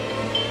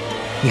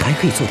你还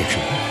可以做点什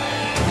么？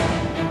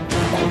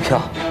股票。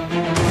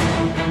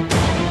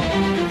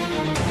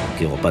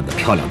给我办得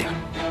漂亮点。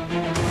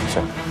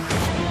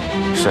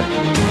是。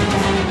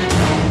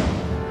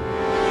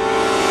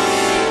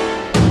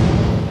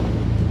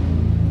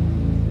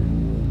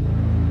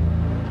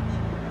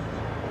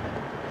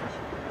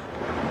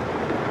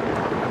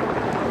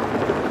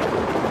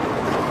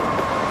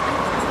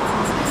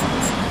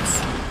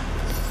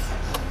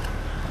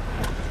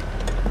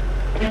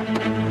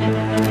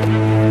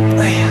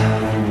哎呀，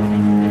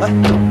来。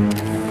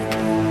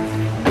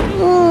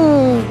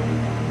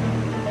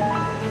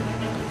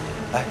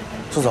哎，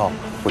苏总，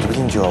我就不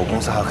进去了，我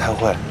公司还要开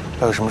会。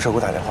要有什么事给我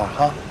打电话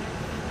哈。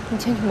你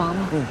先去忙吧。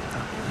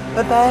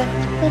拜拜。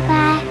拜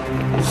拜。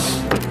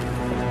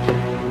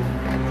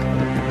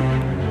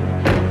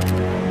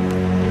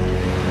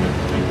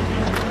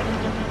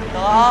走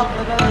啊，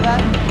拜拜拜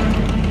拜。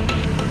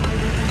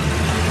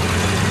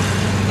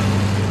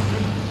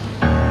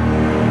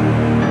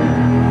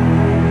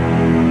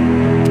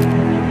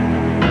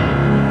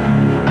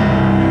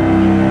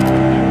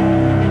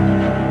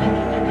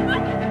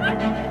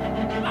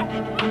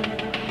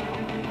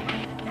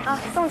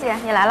宋姐，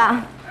你来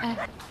了。哎，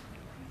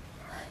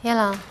燕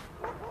朗，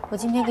我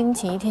今天给你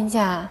请1天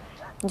假，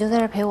你就在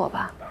这陪我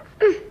吧。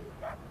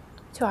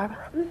去玩吧。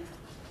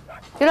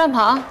别乱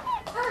跑啊。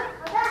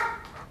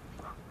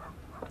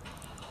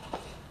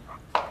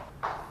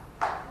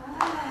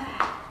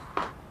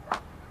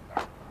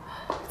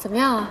怎么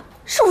样啊？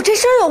是我这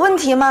身有问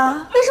题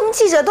吗？为什么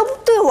记者都不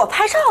对我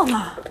拍照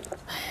呢？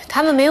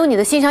他们没有你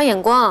的欣赏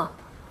眼光。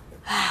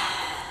唉，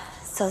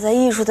走在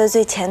艺术的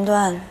最前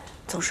端，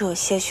总是有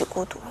些许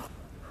孤独。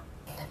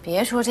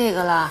别说这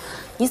个了，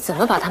你怎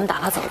么把他们打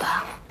发走的？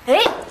哎，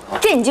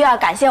这你就要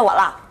感谢我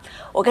了。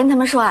我跟他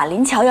们说啊，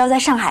林乔要在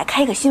上海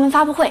开个新闻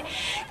发布会，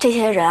这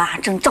些人啊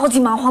正着急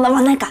忙慌的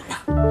往那赶呢。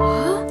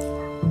啊？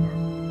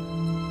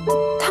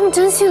他们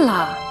真信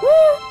了？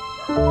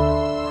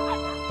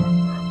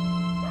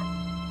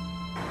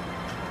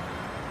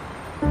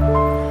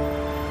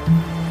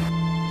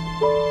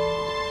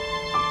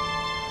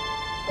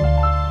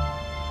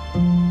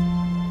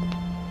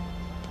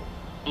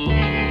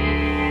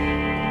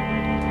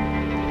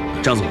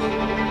张总，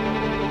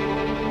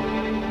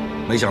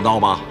没想到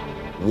吧？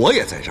我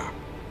也在这儿。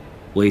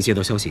我一接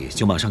到消息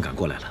就马上赶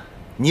过来了。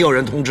你有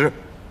人通知，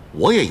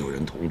我也有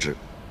人通知。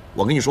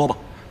我跟你说吧，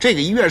这个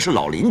医院是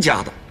老林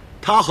家的，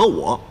他和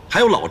我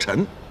还有老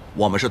陈，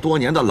我们是多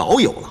年的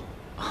老友了。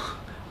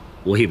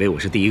我以为我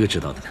是第一个知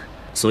道的呢，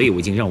所以我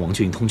已经让王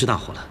俊通知大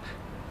伙了。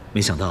没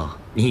想到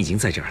你已经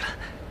在这儿了。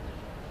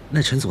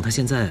那陈总他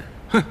现在……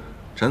哼，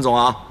陈总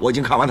啊，我已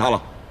经看完他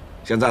了，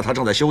现在他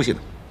正在休息呢。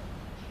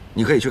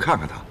你可以去看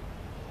看他。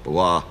不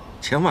过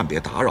千万别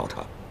打扰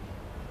他。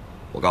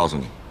我告诉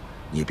你，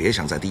你别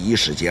想在第一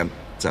时间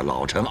在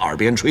老陈耳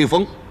边吹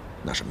风，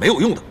那是没有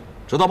用的，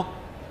知道吗？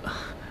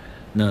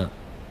那，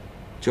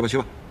去吧去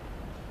吧。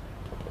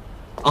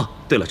啊，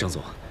对了，张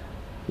总，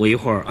我一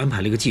会儿安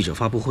排了一个记者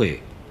发布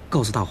会，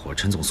告诉大伙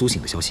陈总苏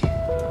醒的消息。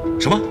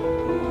什么？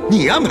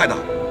你安排的？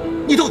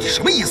你到底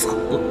什么意思啊？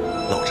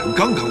老陈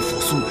刚刚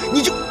复苏，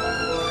你就……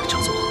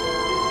张总，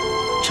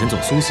陈总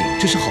苏醒，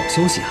这是好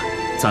消息啊！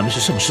咱们是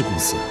上市公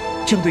司。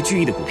这样对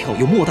居易的股票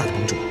有莫大的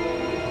帮助，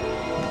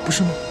不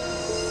是吗？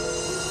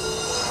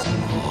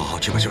好，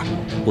去吧去吧，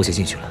我先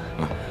进去了。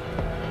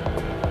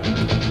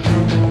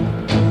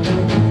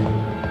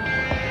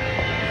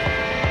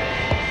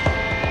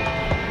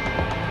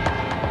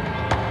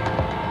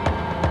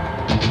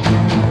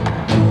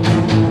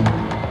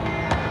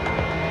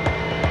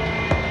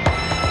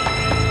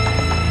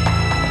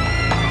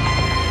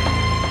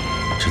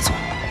陈总，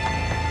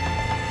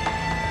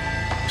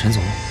陈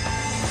总。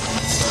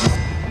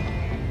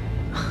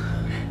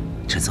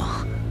陈总，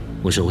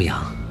我是欧阳。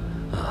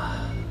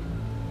啊，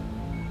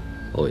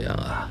欧阳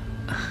啊，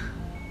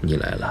你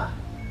来了。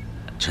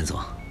陈总，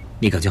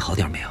你感觉好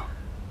点没有？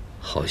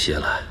好些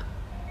了。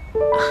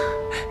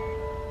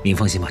您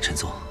放心吧，陈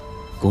总，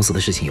公司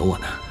的事情有我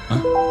呢。啊，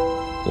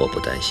我不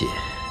担心。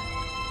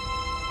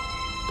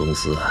公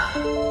司啊，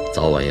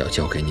早晚要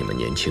交给你们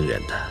年轻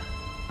人的。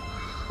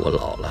我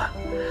老了，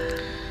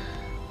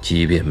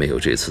即便没有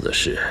这次的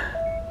事，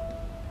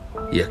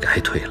也该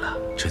退了。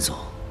陈总，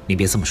你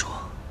别这么说。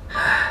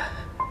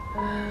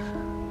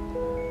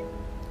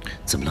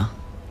怎么了？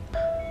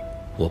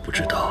我不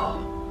知道，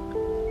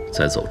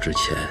在走之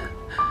前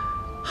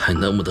还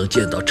能不能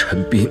见到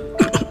陈斌。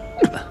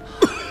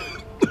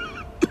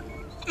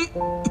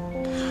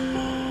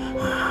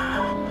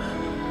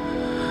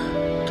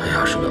他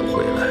要是能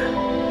回来，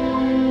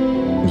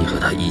你和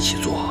他一起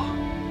做，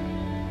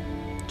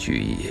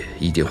剧艺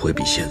一定会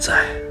比现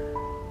在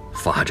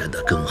发展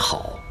得更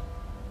好。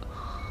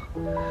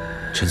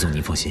陈总，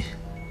您放心，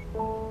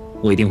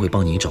我一定会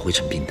帮您找回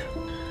陈斌的，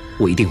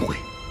我一定会。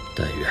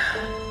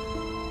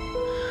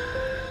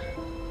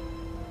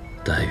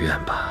但愿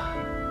吧。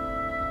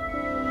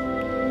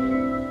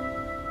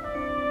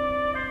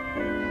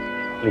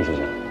厉先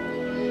生，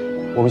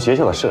我们学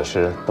校的设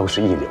施都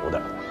是一流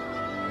的。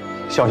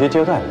小学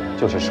阶段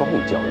就是双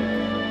语教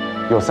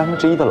育，有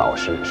1/3的老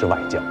师是外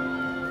教。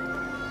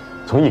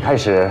从一开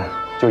始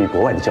就与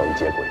国外的教育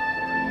接轨。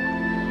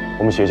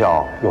我们学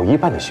校有1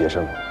半的学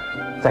生，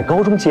在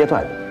高中阶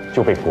段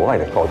就被国外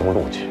的高中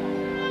录取。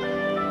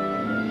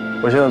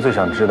我现在最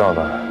想知道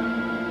的，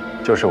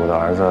就是我的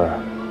儿子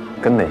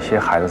跟哪些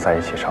孩子在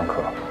一起上课。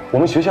我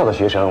们学校的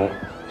学生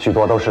许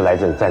多都是来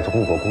自在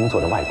中国工作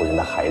的外国人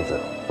的孩子、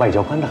外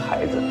交官的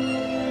孩子，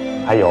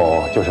还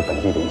有就是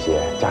本地的一些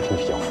家庭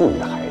比较富裕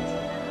的孩子。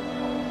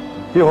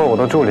一会儿我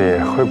的助理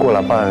会过来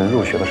办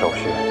入学的手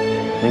续，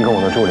您跟我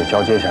的助理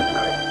交接一下就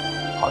可以。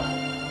好的，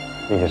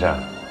厉先生，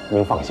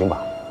您放心吧，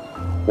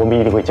我们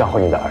一定会教好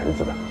您的儿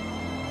子的。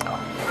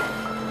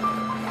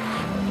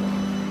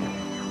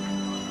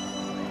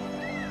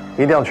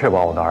一定要确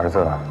保我的儿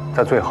子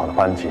在最好的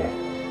班级、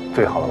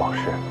最好的老师。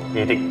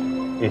一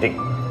定，一定。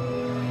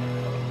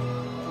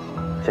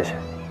谢谢。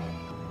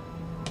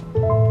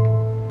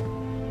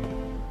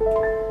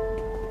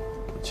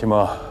齐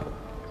墨，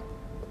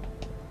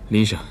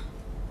林医生，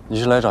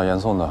你是来找严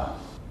颂的？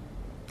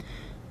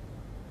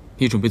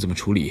你准备怎么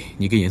处理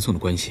你跟严颂的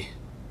关系？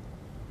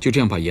就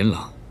这样把严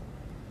朗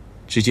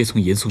直接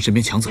从严颂身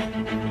边抢走？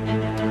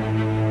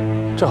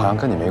这好像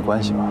跟你没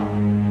关系吧？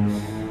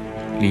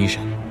林医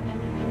生，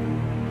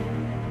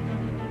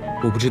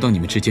我不知道你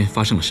们之间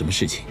发生了什么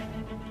事情，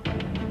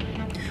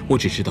我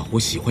只知道我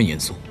喜欢严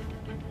颂，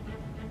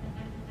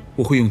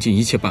我会用尽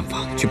一切办法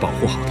去保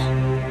护好他，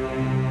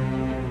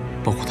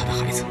包括他的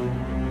孩子。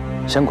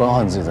先管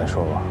好你自己再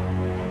说吧。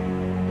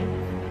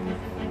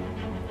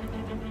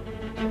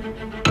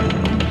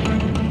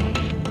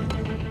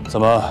怎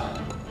么，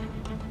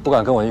不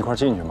敢跟我一块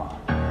进去吗？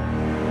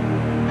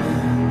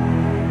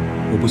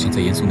我不想在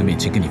严颂的面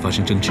前跟你发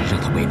生争执，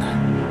让他为难。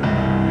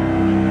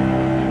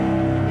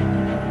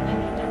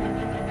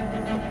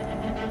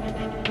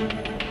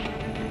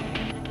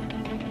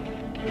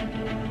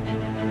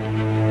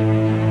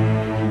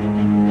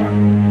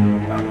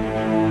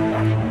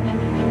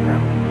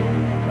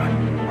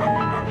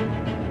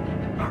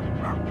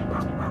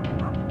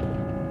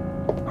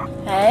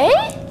哎，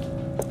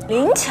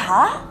林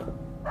巧，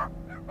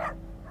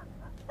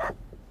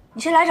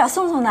你是来找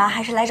宋宋的，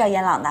还是来找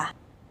严朗的？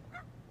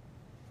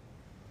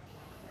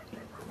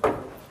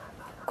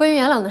关于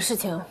严朗的事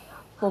情，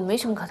我们没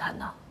什么可谈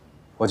的。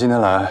我今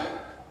天来，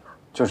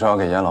就是要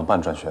给严朗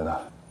办转学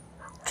的。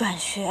转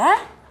学？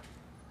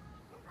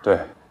对，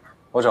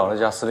我找了一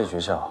家私立学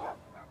校，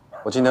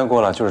我今天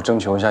过来就是征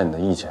求一下你的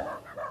意见。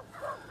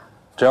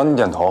只要你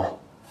点头，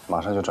马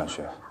上就转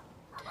学。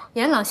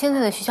严朗现在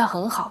的学校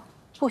很好，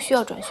不需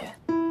要转学。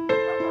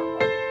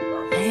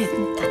哎，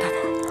等，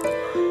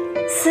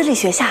私立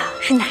学校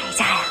是哪一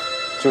家呀？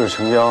就是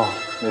城郊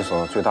那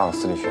所最大的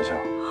私立学校。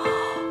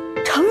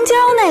城郊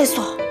那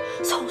所，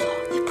宋宋，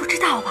你不知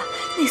道吧？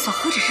那所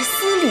何止是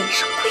私立，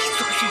是贵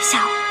族学校。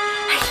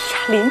哎呀，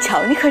林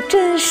巧，你可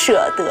真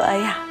舍得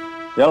呀！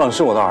严朗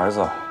是我的儿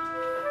子，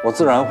我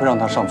自然会让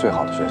他上最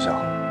好的学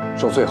校，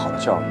受最好的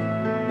教育。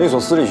那所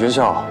私立学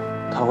校，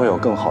他会有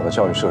更好的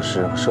教育设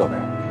施和设备。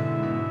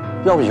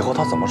要不以后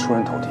他怎么出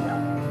人头地啊？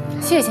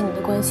谢谢你的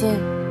关心，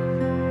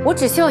我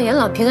只希望严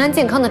朗平安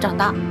健康的长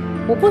大，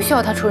我不需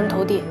要他出人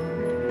头地。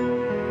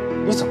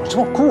你怎么这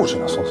么固执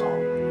呢，宋宋？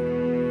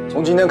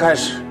从今天开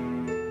始，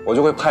我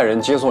就会派人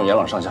接送严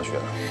朗上下学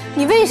的。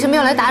你为什么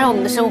要来打扰我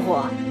们的生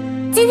活？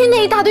今天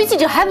那一大堆记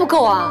者还不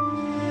够啊？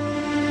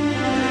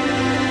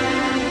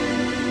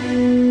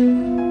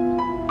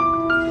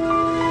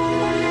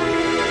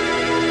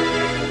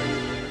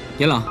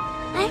严朗，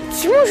哎，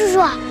齐木叔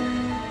叔，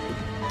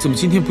怎么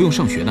今天不用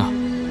上学呢？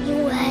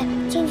因为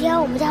今天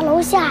我们家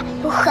楼下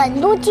有很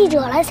多记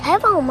者来采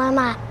访我妈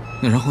妈。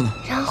那然后呢？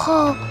然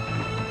后，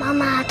妈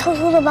妈偷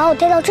偷的把我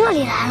带到这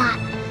里来了，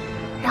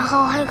然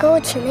后还给我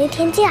请了1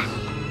天假。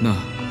那，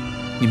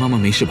你妈妈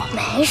没事吧？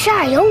没事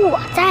儿，有我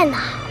在呢。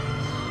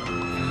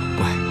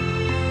乖，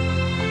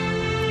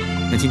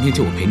那今天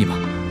就我陪你吧。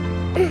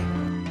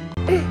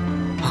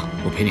好，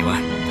我陪你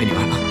玩，陪你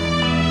玩啊。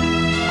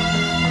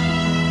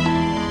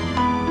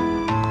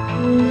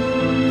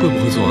会不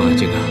会做啊？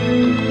这个？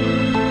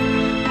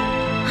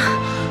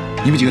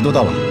你们几个都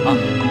到了啊！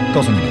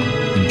告诉你们，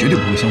你们绝对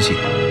不会相信，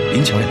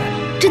林乔也来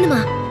了。真的吗？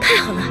太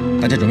好了！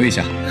大家准备一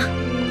下。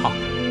好。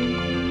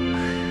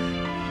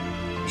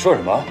你说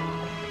什么？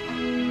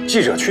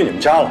记者去你们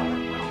家了？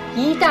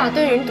一大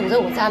堆人堵在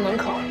我家门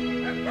口，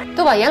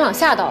都把严朗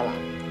吓到了。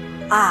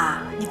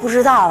啊，你不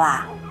知道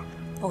吧？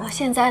不过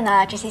现在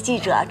呢，这些记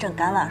者正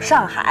赶往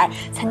上海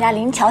参加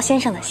林乔先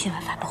生的新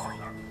闻发布会。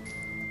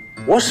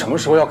我什么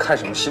时候要开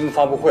什么新闻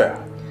发布会啊？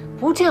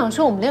不这样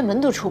说，我们连门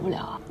都出不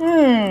了。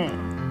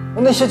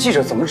那些记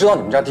者怎么知道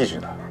你们家地址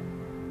的？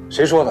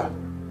谁说的？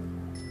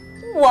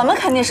我们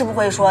肯定是不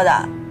会说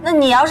的。那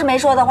你要是没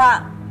说的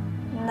话，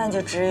那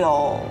就只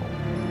有……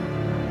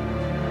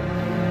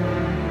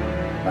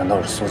难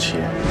道是苏琪？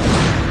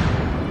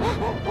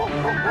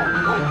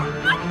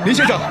林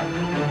先生，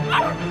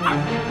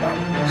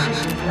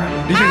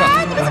林先生，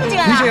你们怎么进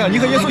来了？林先生，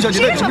您和严宋小姐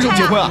到底什么时候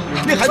结婚啊？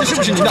那孩子是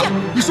不是您的？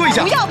你说一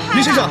下。不要拍了！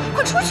林先生，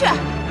快出去！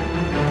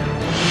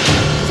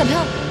小朋友，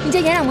你叫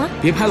严朗吗？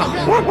别拍了！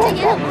叫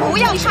严朗吗？不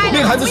要拍了！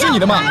那个孩子是你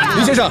的吗？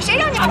林先生，谁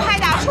让你们拍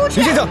的？出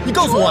去！林先生，你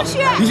告诉我，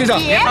林先生，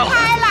别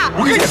拍了！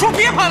我跟你说，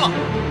别拍了！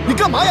你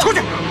干嘛呀？出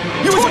去！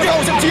你为什么砸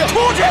我相机？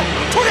出去！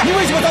出去！你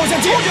为什么砸我相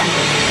机？出去！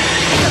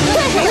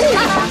干什么你们？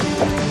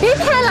别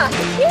拍了！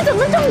你们怎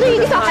么这么对一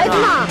个小孩子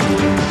呢？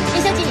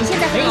林小姐，你现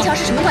在和林乔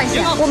是什么关系？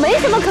我没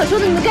什么可说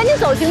的，你们赶紧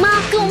走行吗？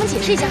跟我们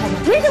解释一下好吗？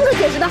没什么可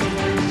解释的。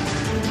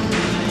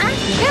啊，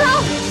严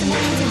朗，什么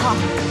事情好？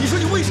你说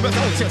你为什么要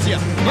砸我的相机啊？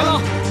严朗，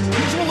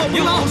你说话不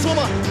能好好说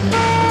吗？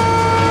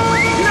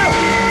严朗，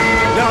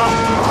严朗，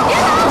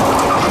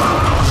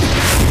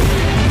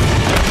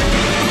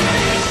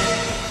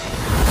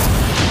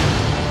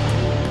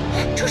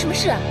出什么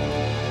事啊？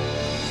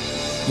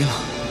严朗，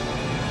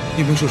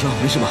你有没有受伤？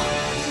没事吧？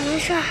没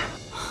事。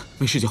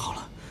没事就好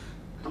了。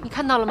你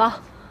看到了吗？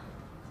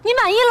你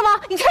满意了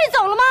吗？你可以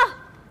走了吗？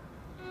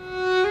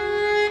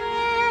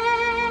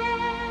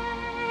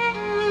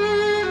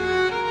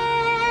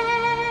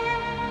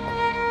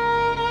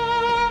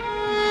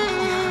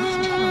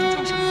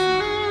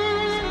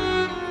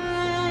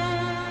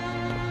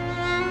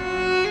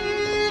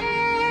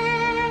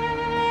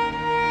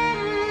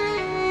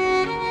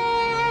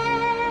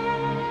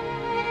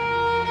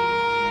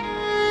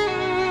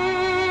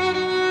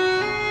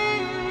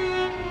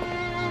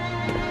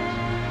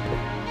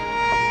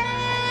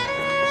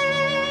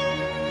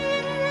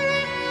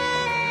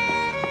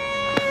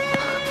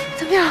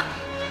怎么样？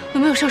有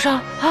没有受伤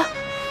啊？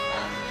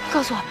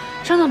告诉我，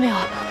伤到没有？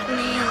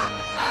没有。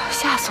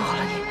吓死我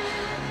了你！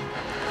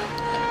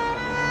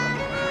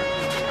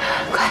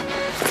快，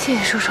谢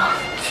谢叔叔。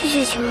谢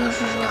谢秦墨叔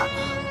叔。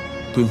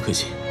不用客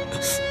气。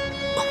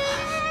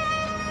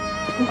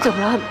你怎么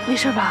了？没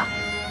事吧？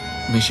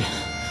没事。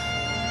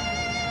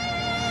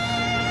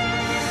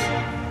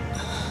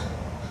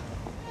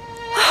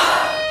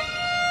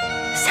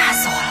吓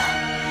死我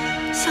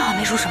了！幸好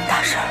没出什么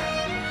大事儿。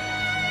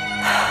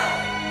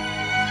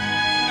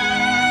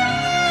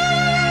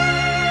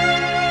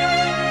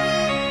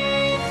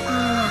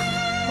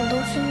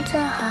现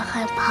在还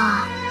害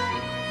怕？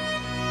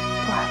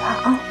不害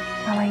怕啊，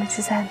妈妈一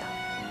直在呢，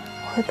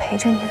我会陪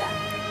着你的。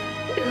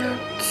那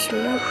秦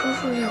墨叔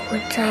叔也会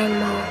在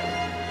吗？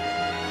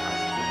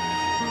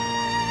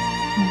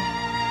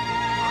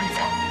会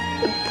在。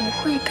你不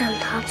会赶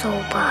他走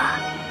吧？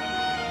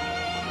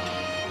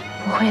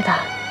不会的，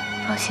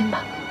放心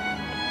吧。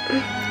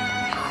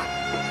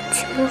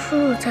秦墨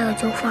叔叔在我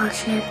就放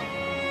心。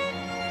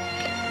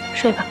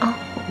睡吧啊，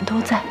我们都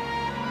在。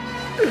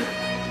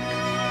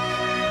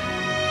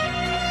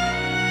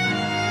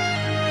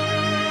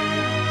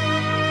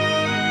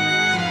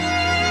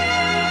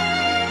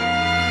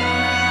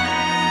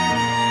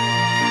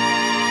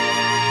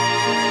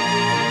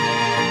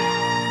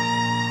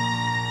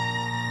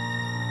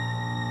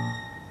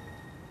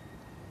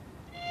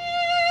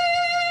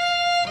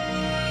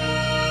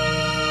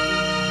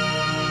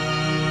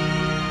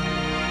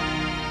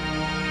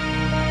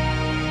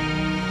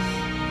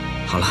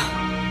好了，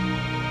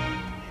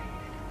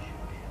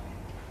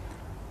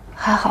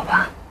还好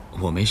吧？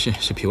我没事，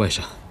是皮外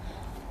伤。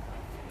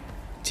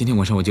今天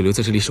晚上我就留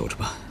在这里守着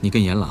吧。你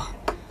跟严朗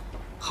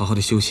好好的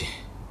休息，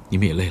你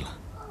们也累了。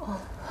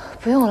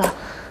不用了，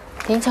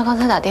林乔刚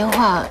才打电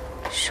话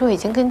说已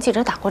经跟记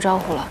者打过招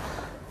呼了，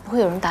不会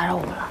有人打扰我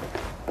们了。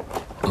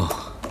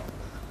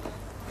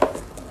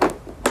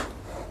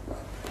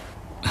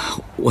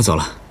我走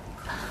了。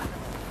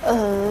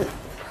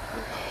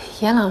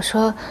严朗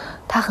说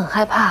他很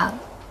害怕，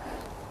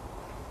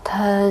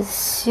他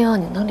希望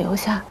你能留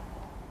下。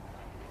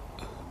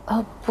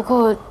不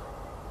过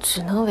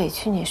只能委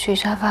屈你睡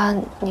沙发，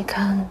你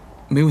看。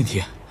没问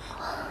题。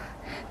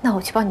那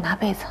我去帮你拿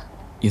被子。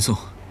严宋，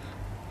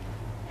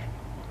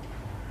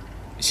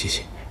谢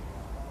谢。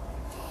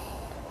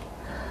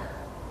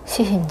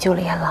谢谢你救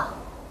了严朗。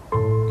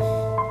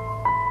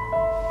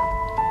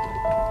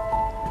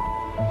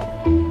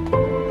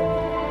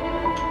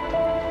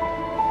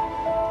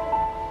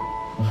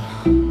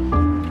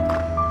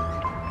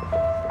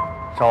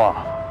昭啊，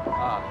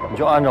你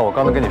就按照我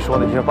刚才跟你说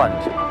的一些办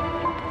就行。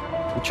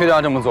你确定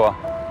要这么做？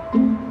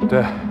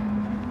对。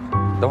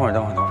等会儿。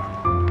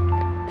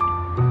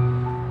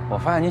我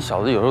发现你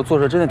小子有时候做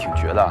事真的挺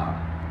绝的啊。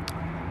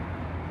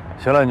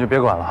行了，你就别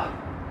管了，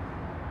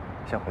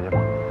先回去吧。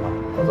啊，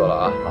我走了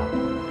啊。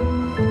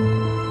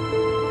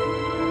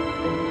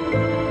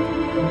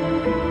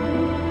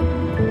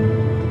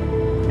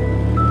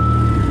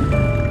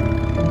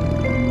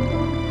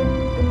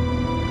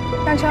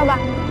上车吧。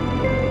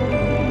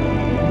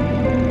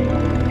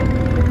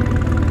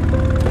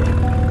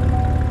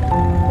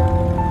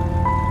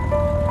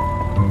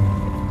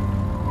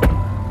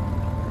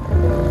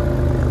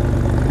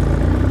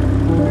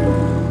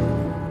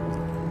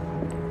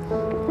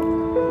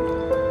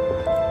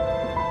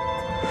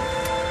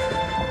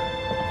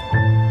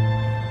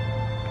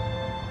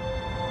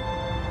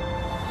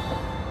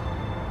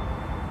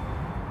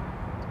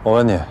我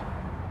问你，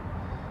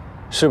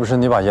是不是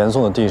你把严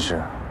宋的地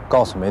址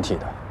告诉媒体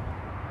的？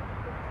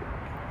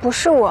不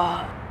是我，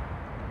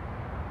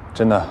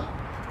真的？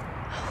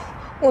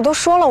我都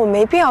说了，我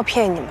没必要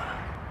骗你们。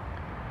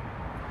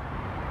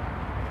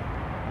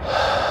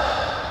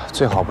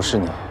最好不是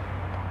你。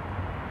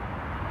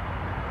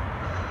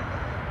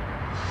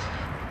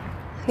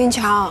林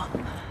乔，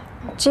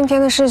今天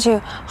的事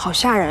情好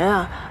吓人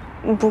啊！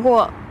不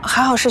过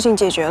还好事情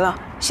解决了，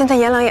现在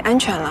严朗也安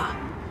全了。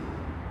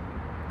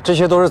这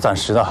些都是暂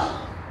时的，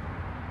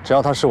只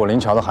要他是我林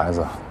乔的孩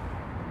子，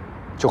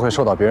就会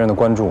受到别人的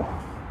关注。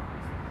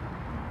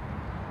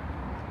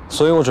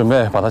所以我准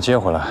备把他接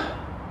回来，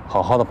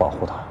好好的保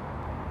护他。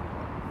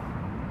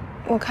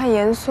我看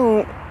严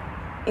宋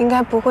应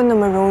该不会那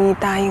么容易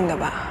答应的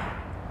吧？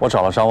我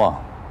找了张望，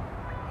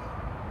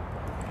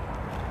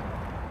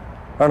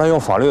让他用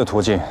法律的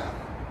途径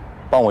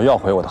帮我要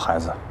回我的孩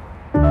子。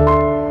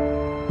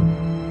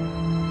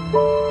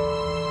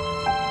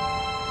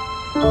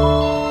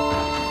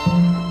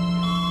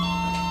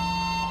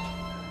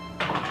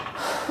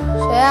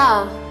谁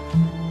啊？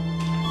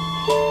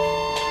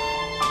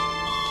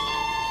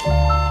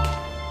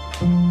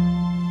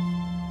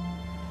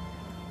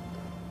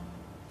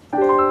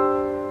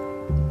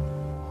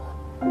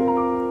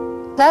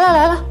来了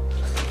来了。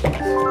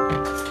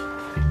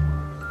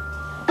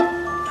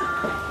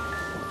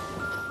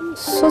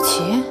苏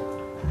琪。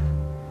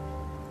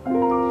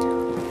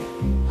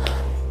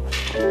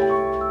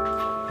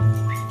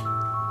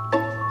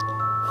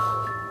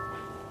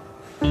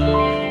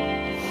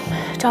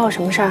找我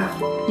什么事儿？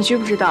你知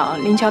不知道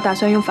林乔打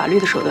算用法律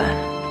的手段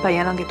把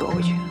严朗给夺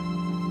回去？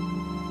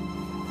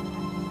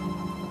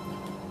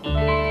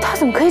他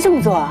怎么可以这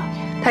么做啊？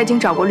他已经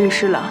找过律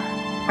师了，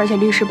而且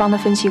律师帮他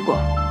分析过，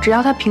只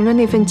要他评论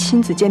那份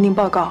亲子鉴定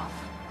报告，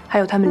还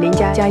有他们林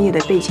家家业的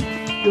背景，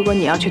如果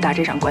你要去打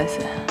这场官司，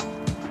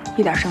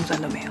一点胜算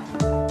都没有。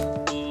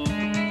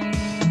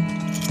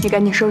你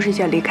赶紧收拾一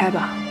下离开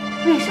吧。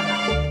为什么？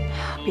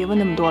别问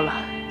那么多了，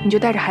你就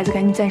带着孩子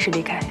赶紧暂时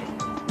离开。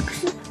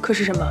可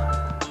是什么？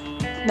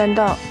难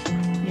道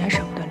你还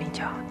舍不得林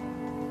乔？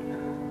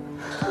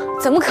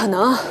怎么可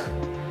能？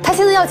他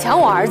现在要抢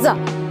我儿子。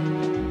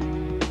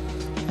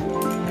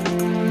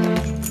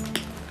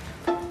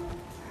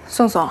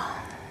宋宋，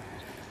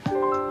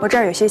我这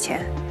儿有些钱，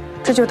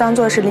这就当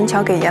做是林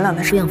乔给严朗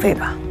的赡养费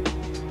吧。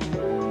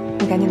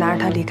你赶紧拿着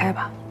它离开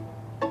吧。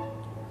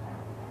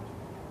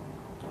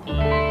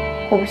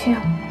我不需要。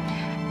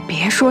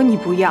别说你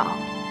不要，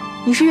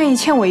你是愿意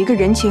欠我一个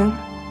人情，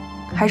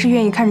还是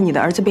愿意看着你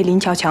的儿子被林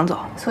乔抢走？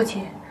苏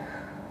琪，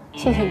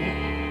谢谢你，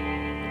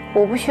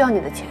我不需要你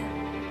的钱，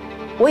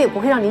我也不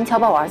会让林乔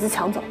把我儿子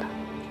抢走的。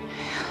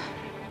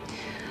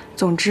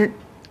总之，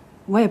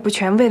我也不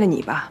全为了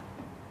你吧。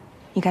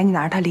你赶紧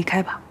拿着它离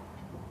开吧。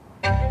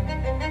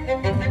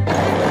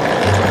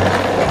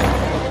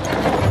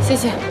谢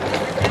谢，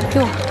给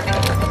我。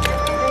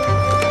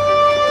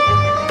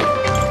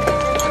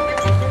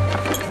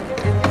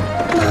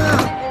妈，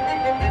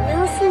我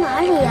要去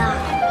哪里呀？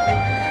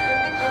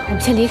我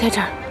们先离开这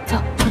儿，走，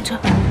上车。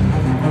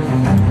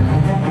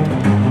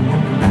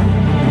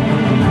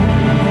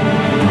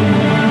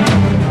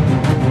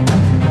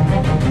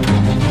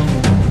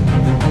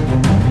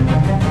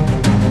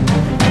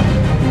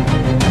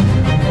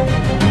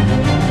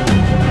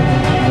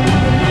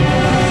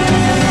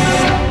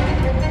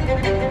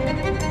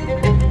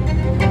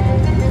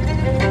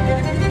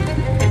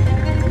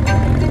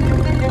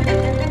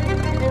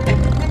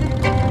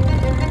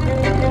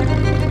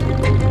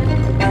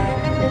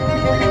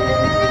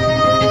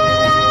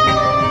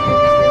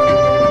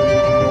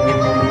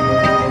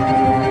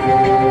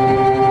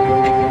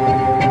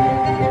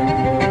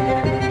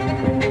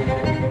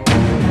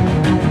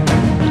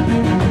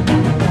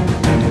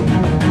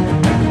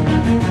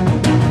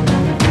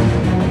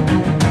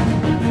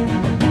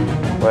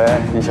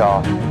林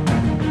乔，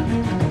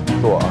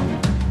坐。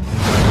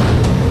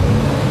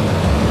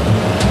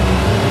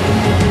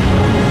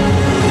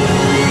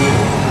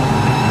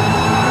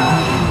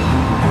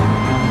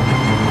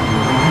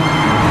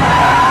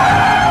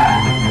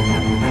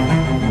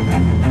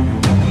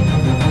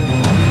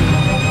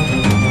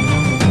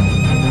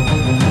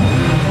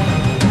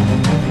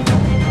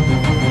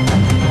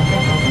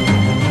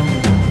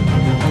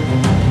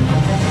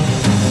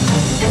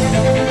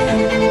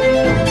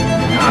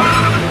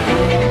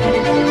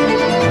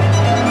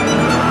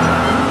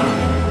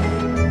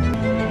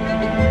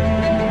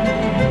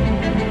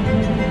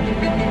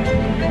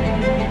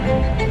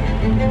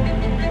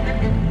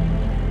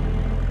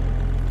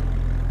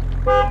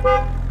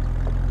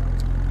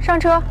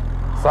车。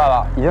算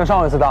了，已经上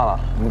过一次当了，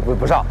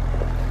不上。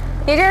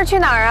你这是去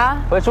哪儿啊？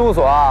回事务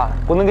所啊，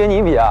不能跟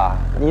你比啊！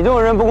你这种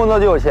人不工作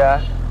就有钱，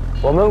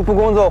我们不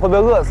工作会被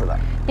饿死的。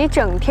你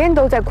整天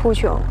都在哭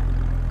穷，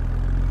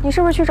你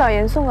是不是去找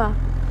严颂啊？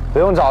不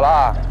用找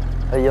了，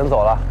他已经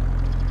走了。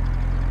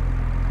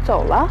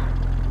走了？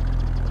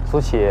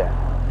苏琪，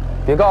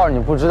别告诉你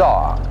不知道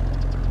啊！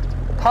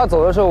他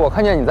走的时候，我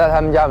看见你在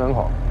他们家门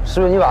口，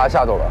是不是你把他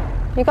吓走了？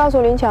你告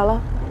诉林乔了？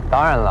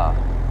当然了，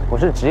我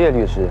是职业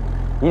律师，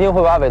一定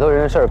会把委托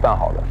人的事儿办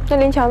好的。那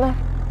林乔呢？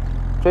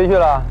追去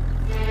了。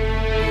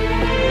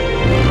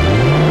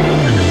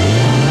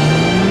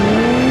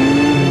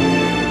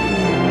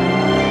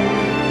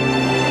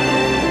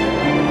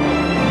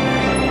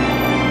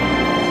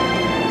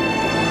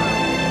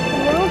你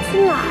们要去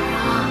哪儿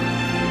啊？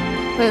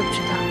我也不知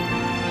道，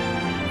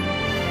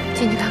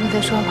进去看看再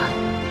说吧。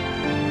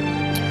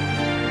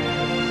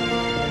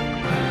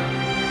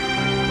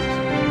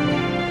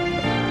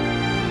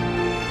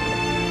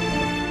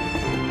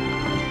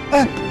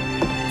哎，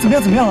怎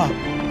么样了？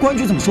公安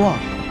局怎么说啊？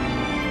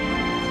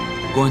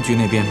公安局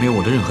那边没有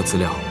我的任何资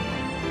料，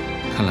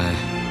看来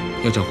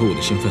要找回我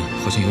的身份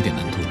好像有点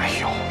难度。哎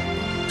呦，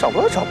找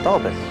不到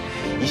呗，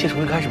一切重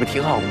新开始不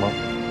挺好的吗？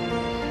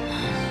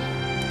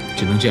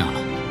只能这样了。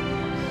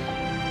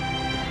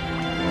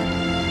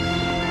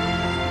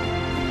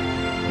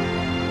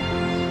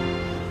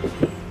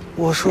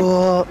我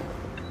说，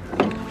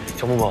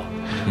小木木，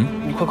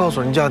你快告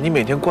诉人家，你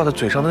每天挂在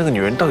嘴上的那个女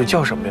人到底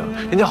叫什么呀？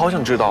人家好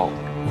想知道。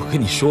我跟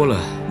你说了，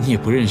你也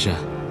不认识啊。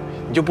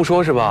你就不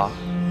说是吧？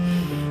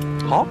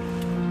好，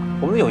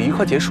我们的友谊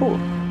快结束了。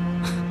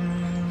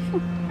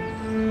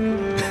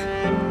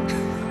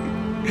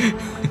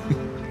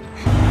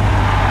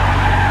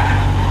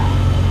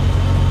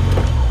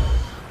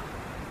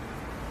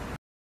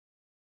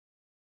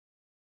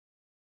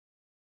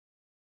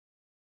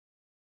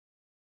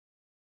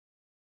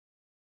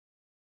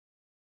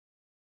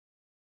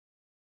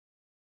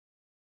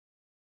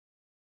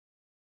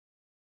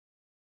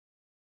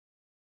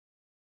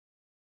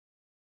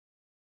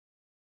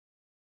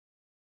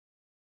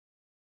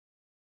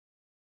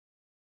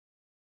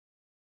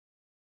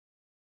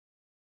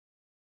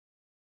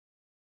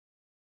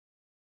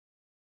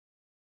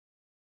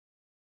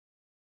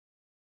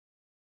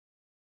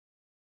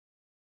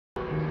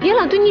严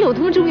朗对你有那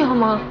么重要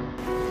吗？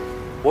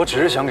我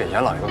只是想给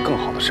严朗一个更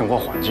好的生活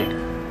环境，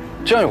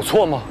这样有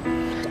错吗？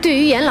对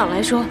于严朗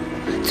来说，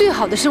最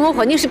好的生活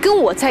环境是跟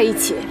我在一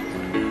起。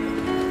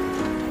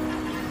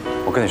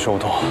我跟你说不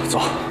通，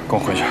走，跟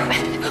我回去。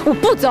我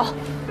不走，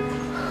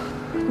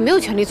你没有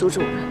权利阻止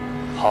我们。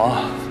好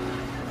啊，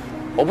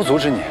我不阻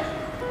止你。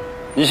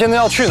你现在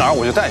要去哪儿，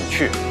我就带你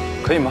去，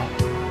可以吗？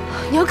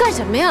你要干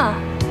什么呀？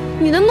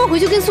你能不能回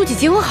去跟苏琪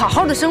结婚，好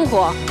好的生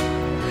活？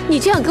你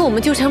这样跟我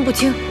们纠缠不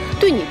清，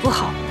对你不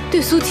好，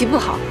对苏琪不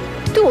好，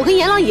对我跟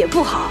严朗也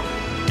不好。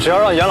只要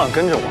让严朗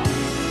跟着我，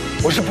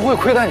我是不会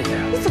亏待你的。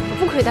你怎么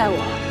不亏待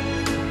我？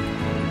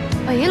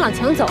把严朗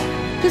抢走，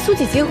跟苏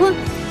琪结婚，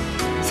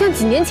像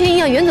几年前一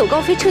样远走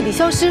高飞，彻底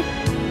消失，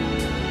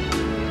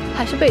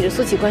还是背着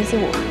苏琪关心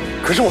我？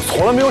可是我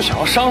从来没有想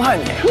要伤害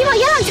你。你把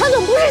严朗抢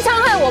走，不是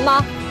伤害我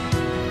吗？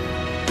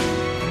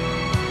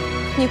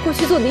你过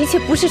去做的一切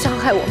不是伤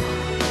害我吗？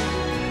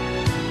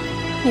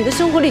你的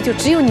生活里就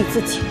只有你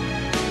自己，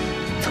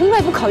从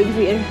来不考虑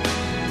别人。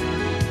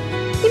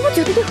你不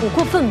觉得这很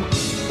过分吗？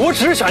我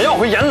只是想要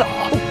回严朗。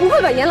我不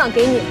会把严朗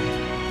给你。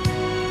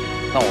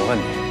那我问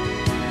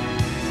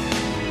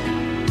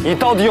你，你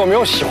到底有没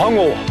有喜欢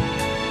过我？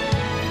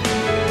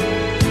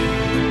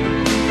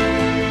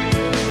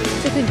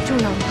这对你重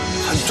要吗？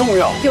很重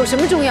要。有什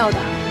么重要的？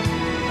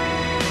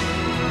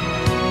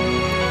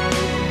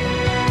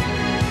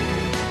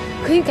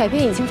可以改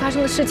变已经发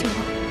生的事情吗？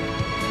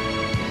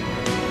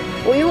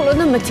我用了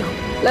那么久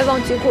来忘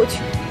记过去，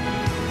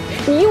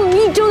你用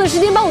1周的时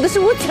间把我的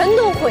生活全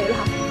都毁了。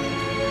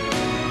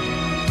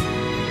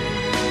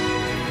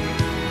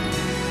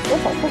我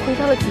仿佛回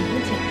到了几年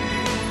前，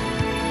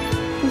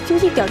你就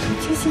一点同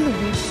情心都没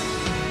有。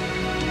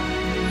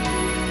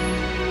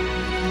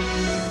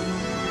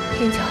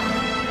天桥，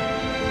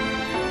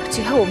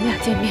只要我们俩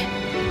见面，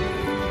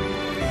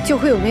就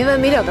会有没完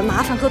没了的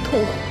麻烦和痛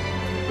苦。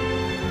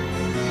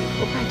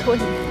我拜托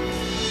你，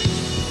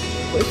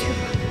回去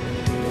吧。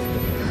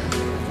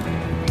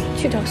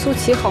去找苏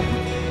琪好吗？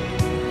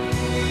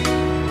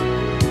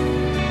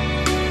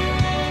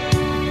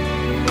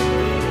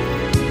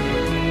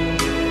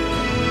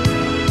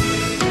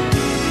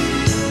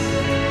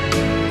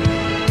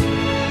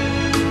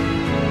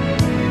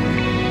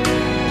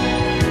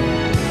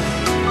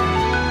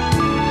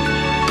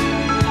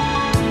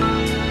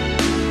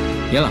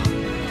严朗，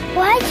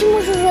我爱齐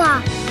木叔叔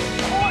啊！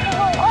齐木叔叔，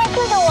你快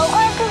救救我，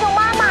快救救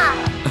妈妈！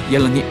严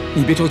朗，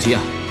你别着急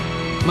啊，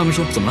慢慢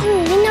说，怎么了？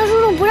林条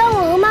叔叔不让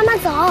我和妈妈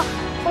走，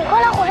你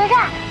快来火车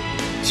站。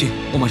行，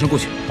我马上过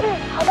去。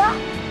好的。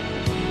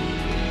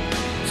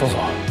松松，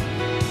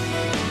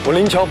我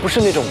林乔不是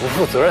那种不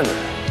负责任的人。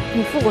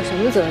你负过什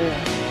么责任？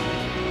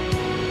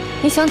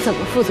你想怎么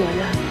负责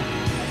任？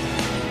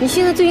你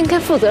现在最应该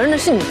负责任的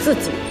是你自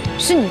己。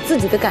是你自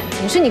己的感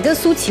情，是你跟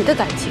苏琪的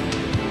感情。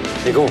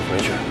你跟我回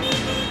去，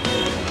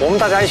我们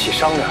大家一起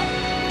商量。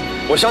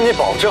我向你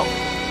保证，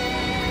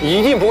你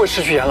一定不会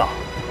失去严朗。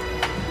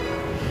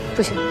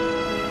不行。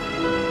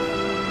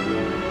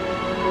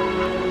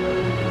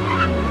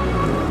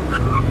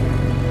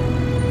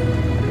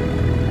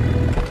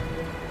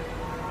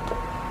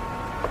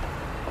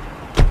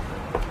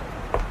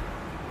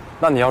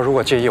 那你要如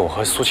果介意我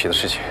和苏琪的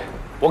事情，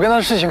我跟她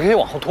的事情可以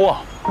往后拖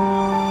啊。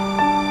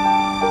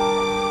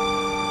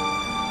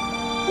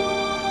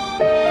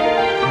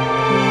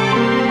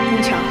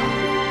林强，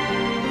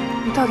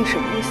你到底什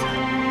么意思？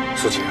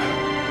苏琪，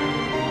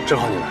正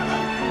好你来了，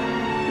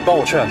你帮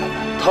我劝劝他们，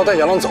他要带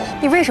杨朗走。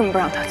你为什么不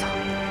让他走？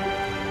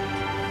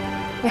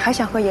你还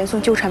想和严嵩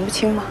纠缠不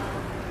清吗？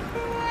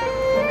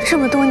这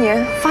么多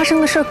年发生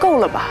的事够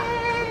了吧？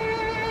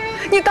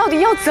你到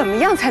底要怎么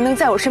样才能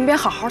在我身边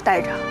好好待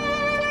着？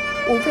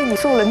 我为你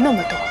做了那么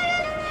多，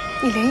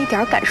你连一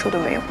点感受都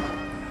没有吗？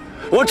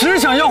我只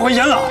想要回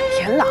严朗。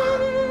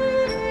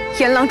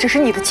严朗只是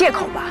你的借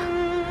口吧？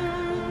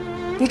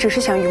你只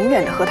是想永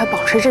远的和他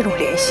保持这种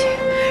联系，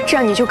这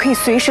样你就可以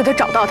随时的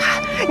找到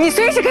他，你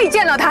随时可以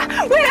见到他。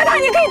为了他，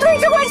你可以推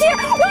迟婚期；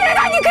为了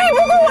他，你可以不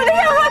顾我的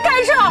任何感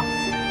受。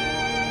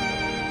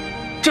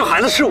这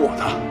孩子是我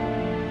的，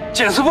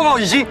检测报告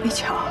已经……李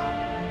乔，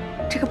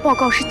这个报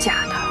告是假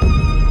的。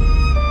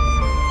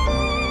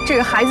 这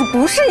个孩子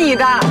不是你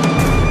的。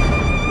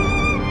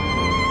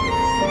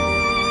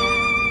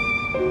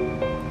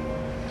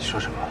你说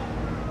什么？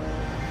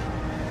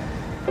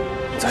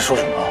你在说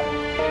什么？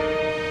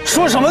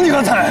说什么？你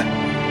刚才？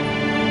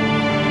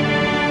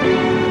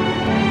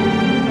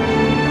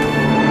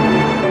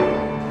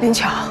林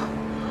乔，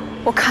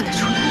我看得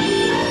出来，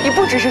你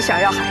不只是想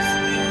要孩子，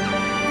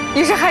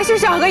你是还是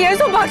想和严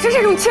嵩保持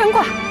这种牵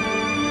挂。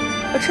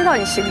我知道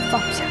你心里放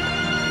不下他，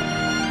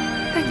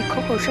但你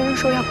口口声声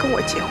说要跟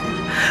我结婚。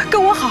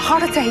 跟我好好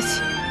的在一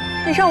起，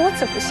你让我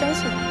怎么相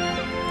信你？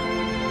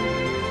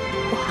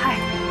我爱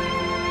你，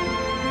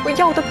我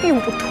要的并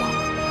不多，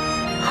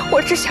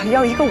我只想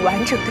要一个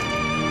完整的你。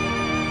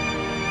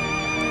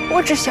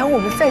我只想我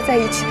们再在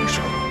一起的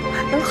时候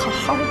能好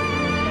好的。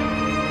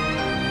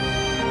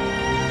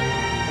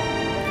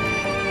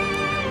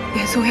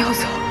严嵩要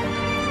走，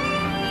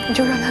你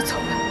就让他走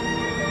吧。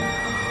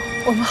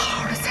我们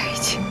好好的在一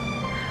起，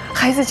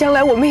孩子将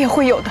来我们也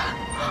会有的，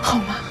好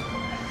吗？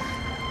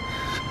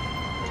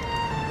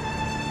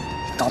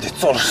 到底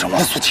做了什么，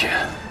苏琪？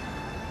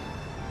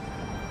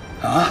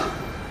啊？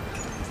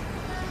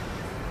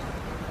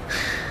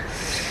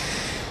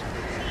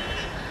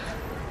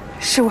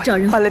是我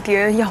换了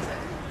DNA样本。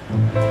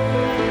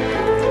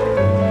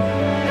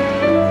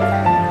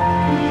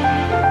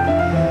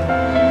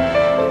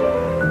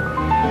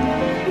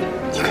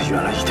你跟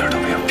原来一点都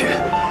没有变。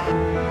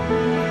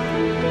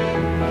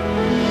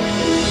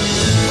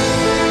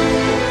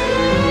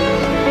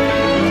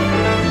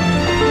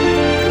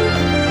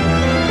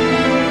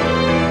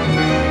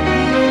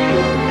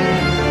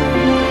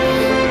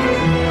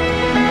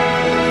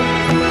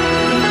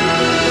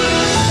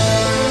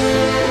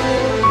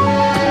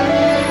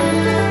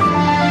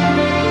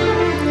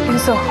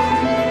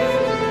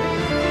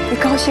你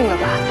高兴了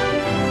吧？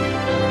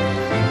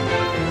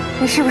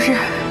你是不是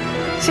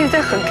现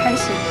在很开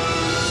心？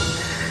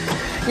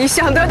你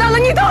想得到的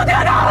你都得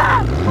到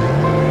了。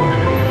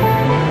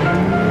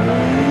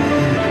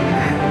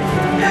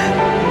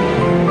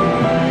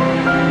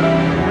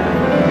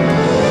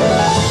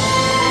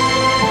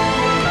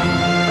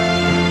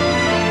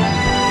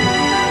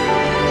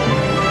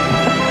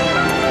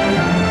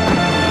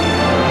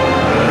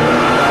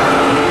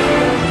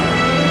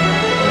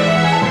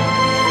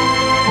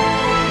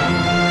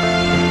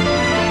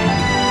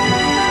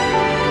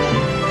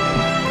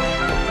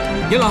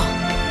严朗，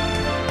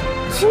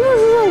秦牧叔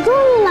叔终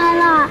于来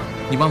了。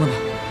你妈妈呢？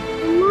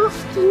我妈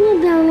在那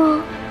边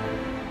呢。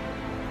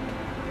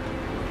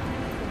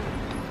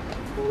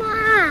妈。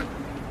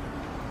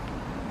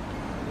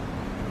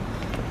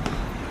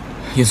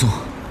严嵩，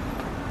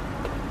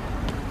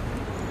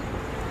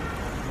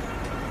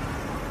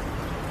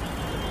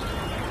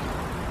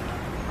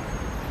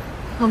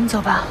我们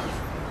走吧。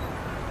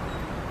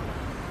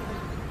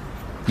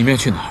你们要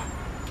去哪儿？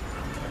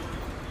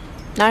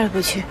哪儿也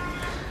不去。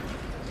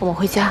 我们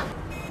回家。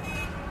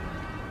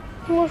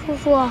莫叔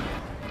叔，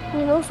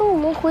你能送我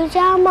们回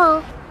家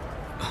吗？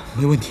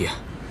没问题。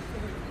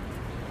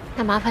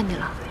那麻烦你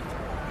了。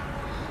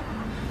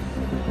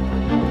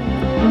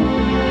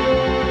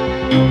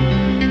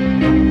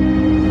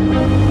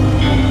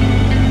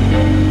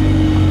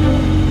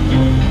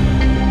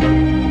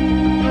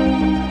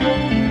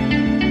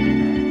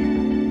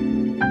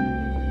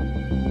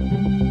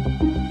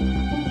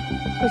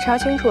你查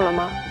清楚了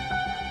吗？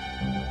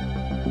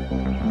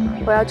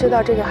 我要知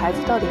道这个孩子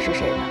到底是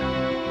谁的。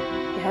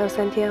你还有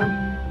3天哦。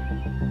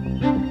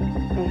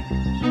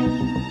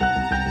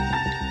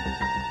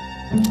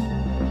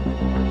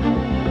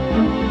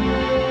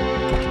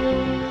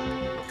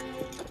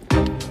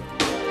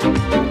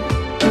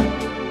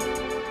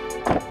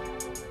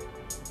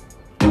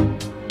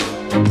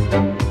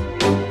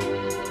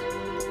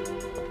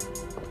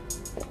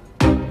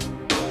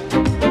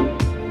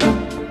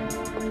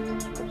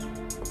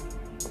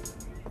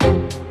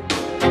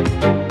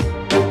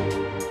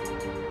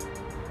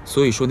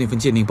所以说那份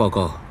鉴定报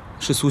告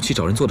是苏七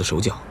找人做的手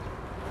脚。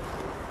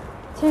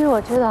其实我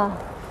知道，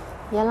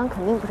严朗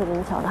肯定不是林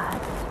巧的孩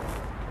子。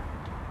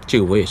这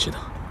个我也知道。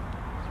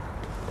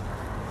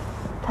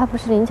他不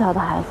是林巧的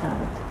孩子，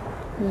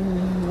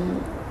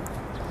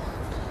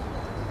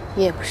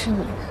也不是你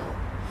的。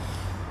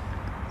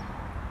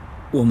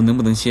我们能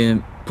不能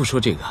先不说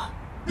这个？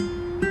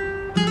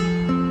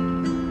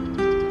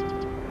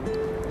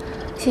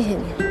谢谢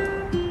你。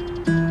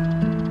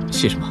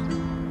谢什么？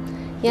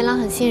严朗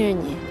很信任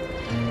你，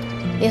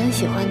也很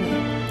喜欢你。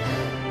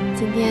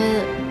今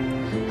天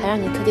还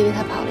让你特地为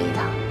他跑了一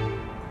趟。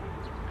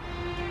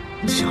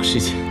小事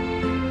情。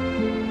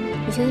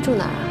你现在住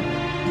哪儿啊？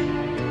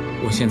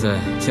我现在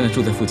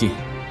住在附近。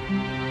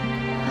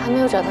还没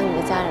有找到你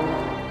的家人吗？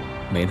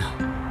没呢。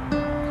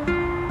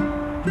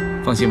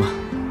放心吧，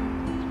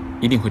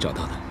一定会找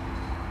到的。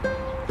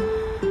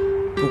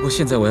不过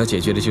现在我要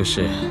解决的就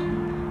是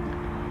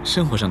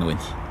生活上的问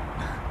题。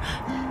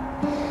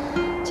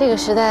这个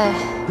时代，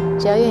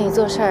只要愿意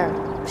做事儿，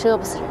是饿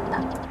不死人的。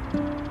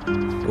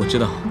我知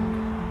道，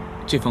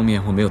这方面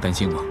我没有担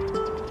心过。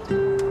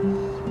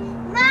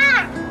妈，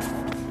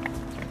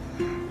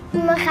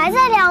你们还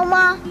在聊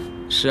吗？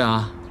是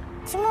啊。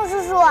秦牧叔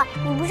叔，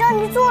你不上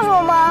去坐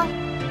坐吗？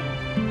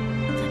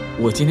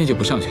我今天就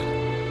不上去了，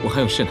我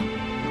还有事呢。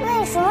那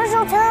你什么时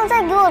候才能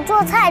再给我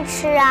做菜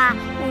吃啊？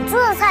你做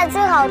的菜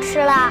最好吃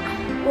了，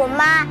我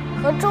妈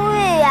和周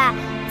月月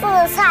做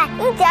的菜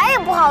一点也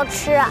不好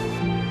吃。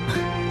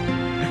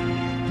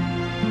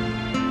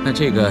那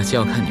这个就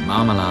要看你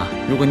妈妈了。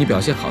如果你表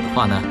现好的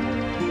话呢，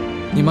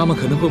你妈妈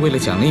可能会为了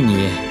奖励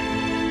你，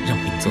让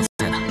我给你做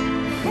菜呢。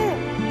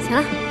行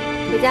了，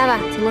回家吧，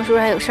秦牧叔叔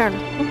还有事儿呢。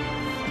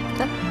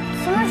走。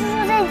秦牧叔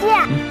叔再见。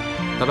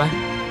拜拜。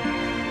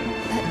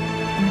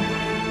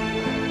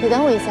你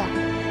等我一下，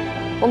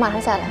我马上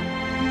下来。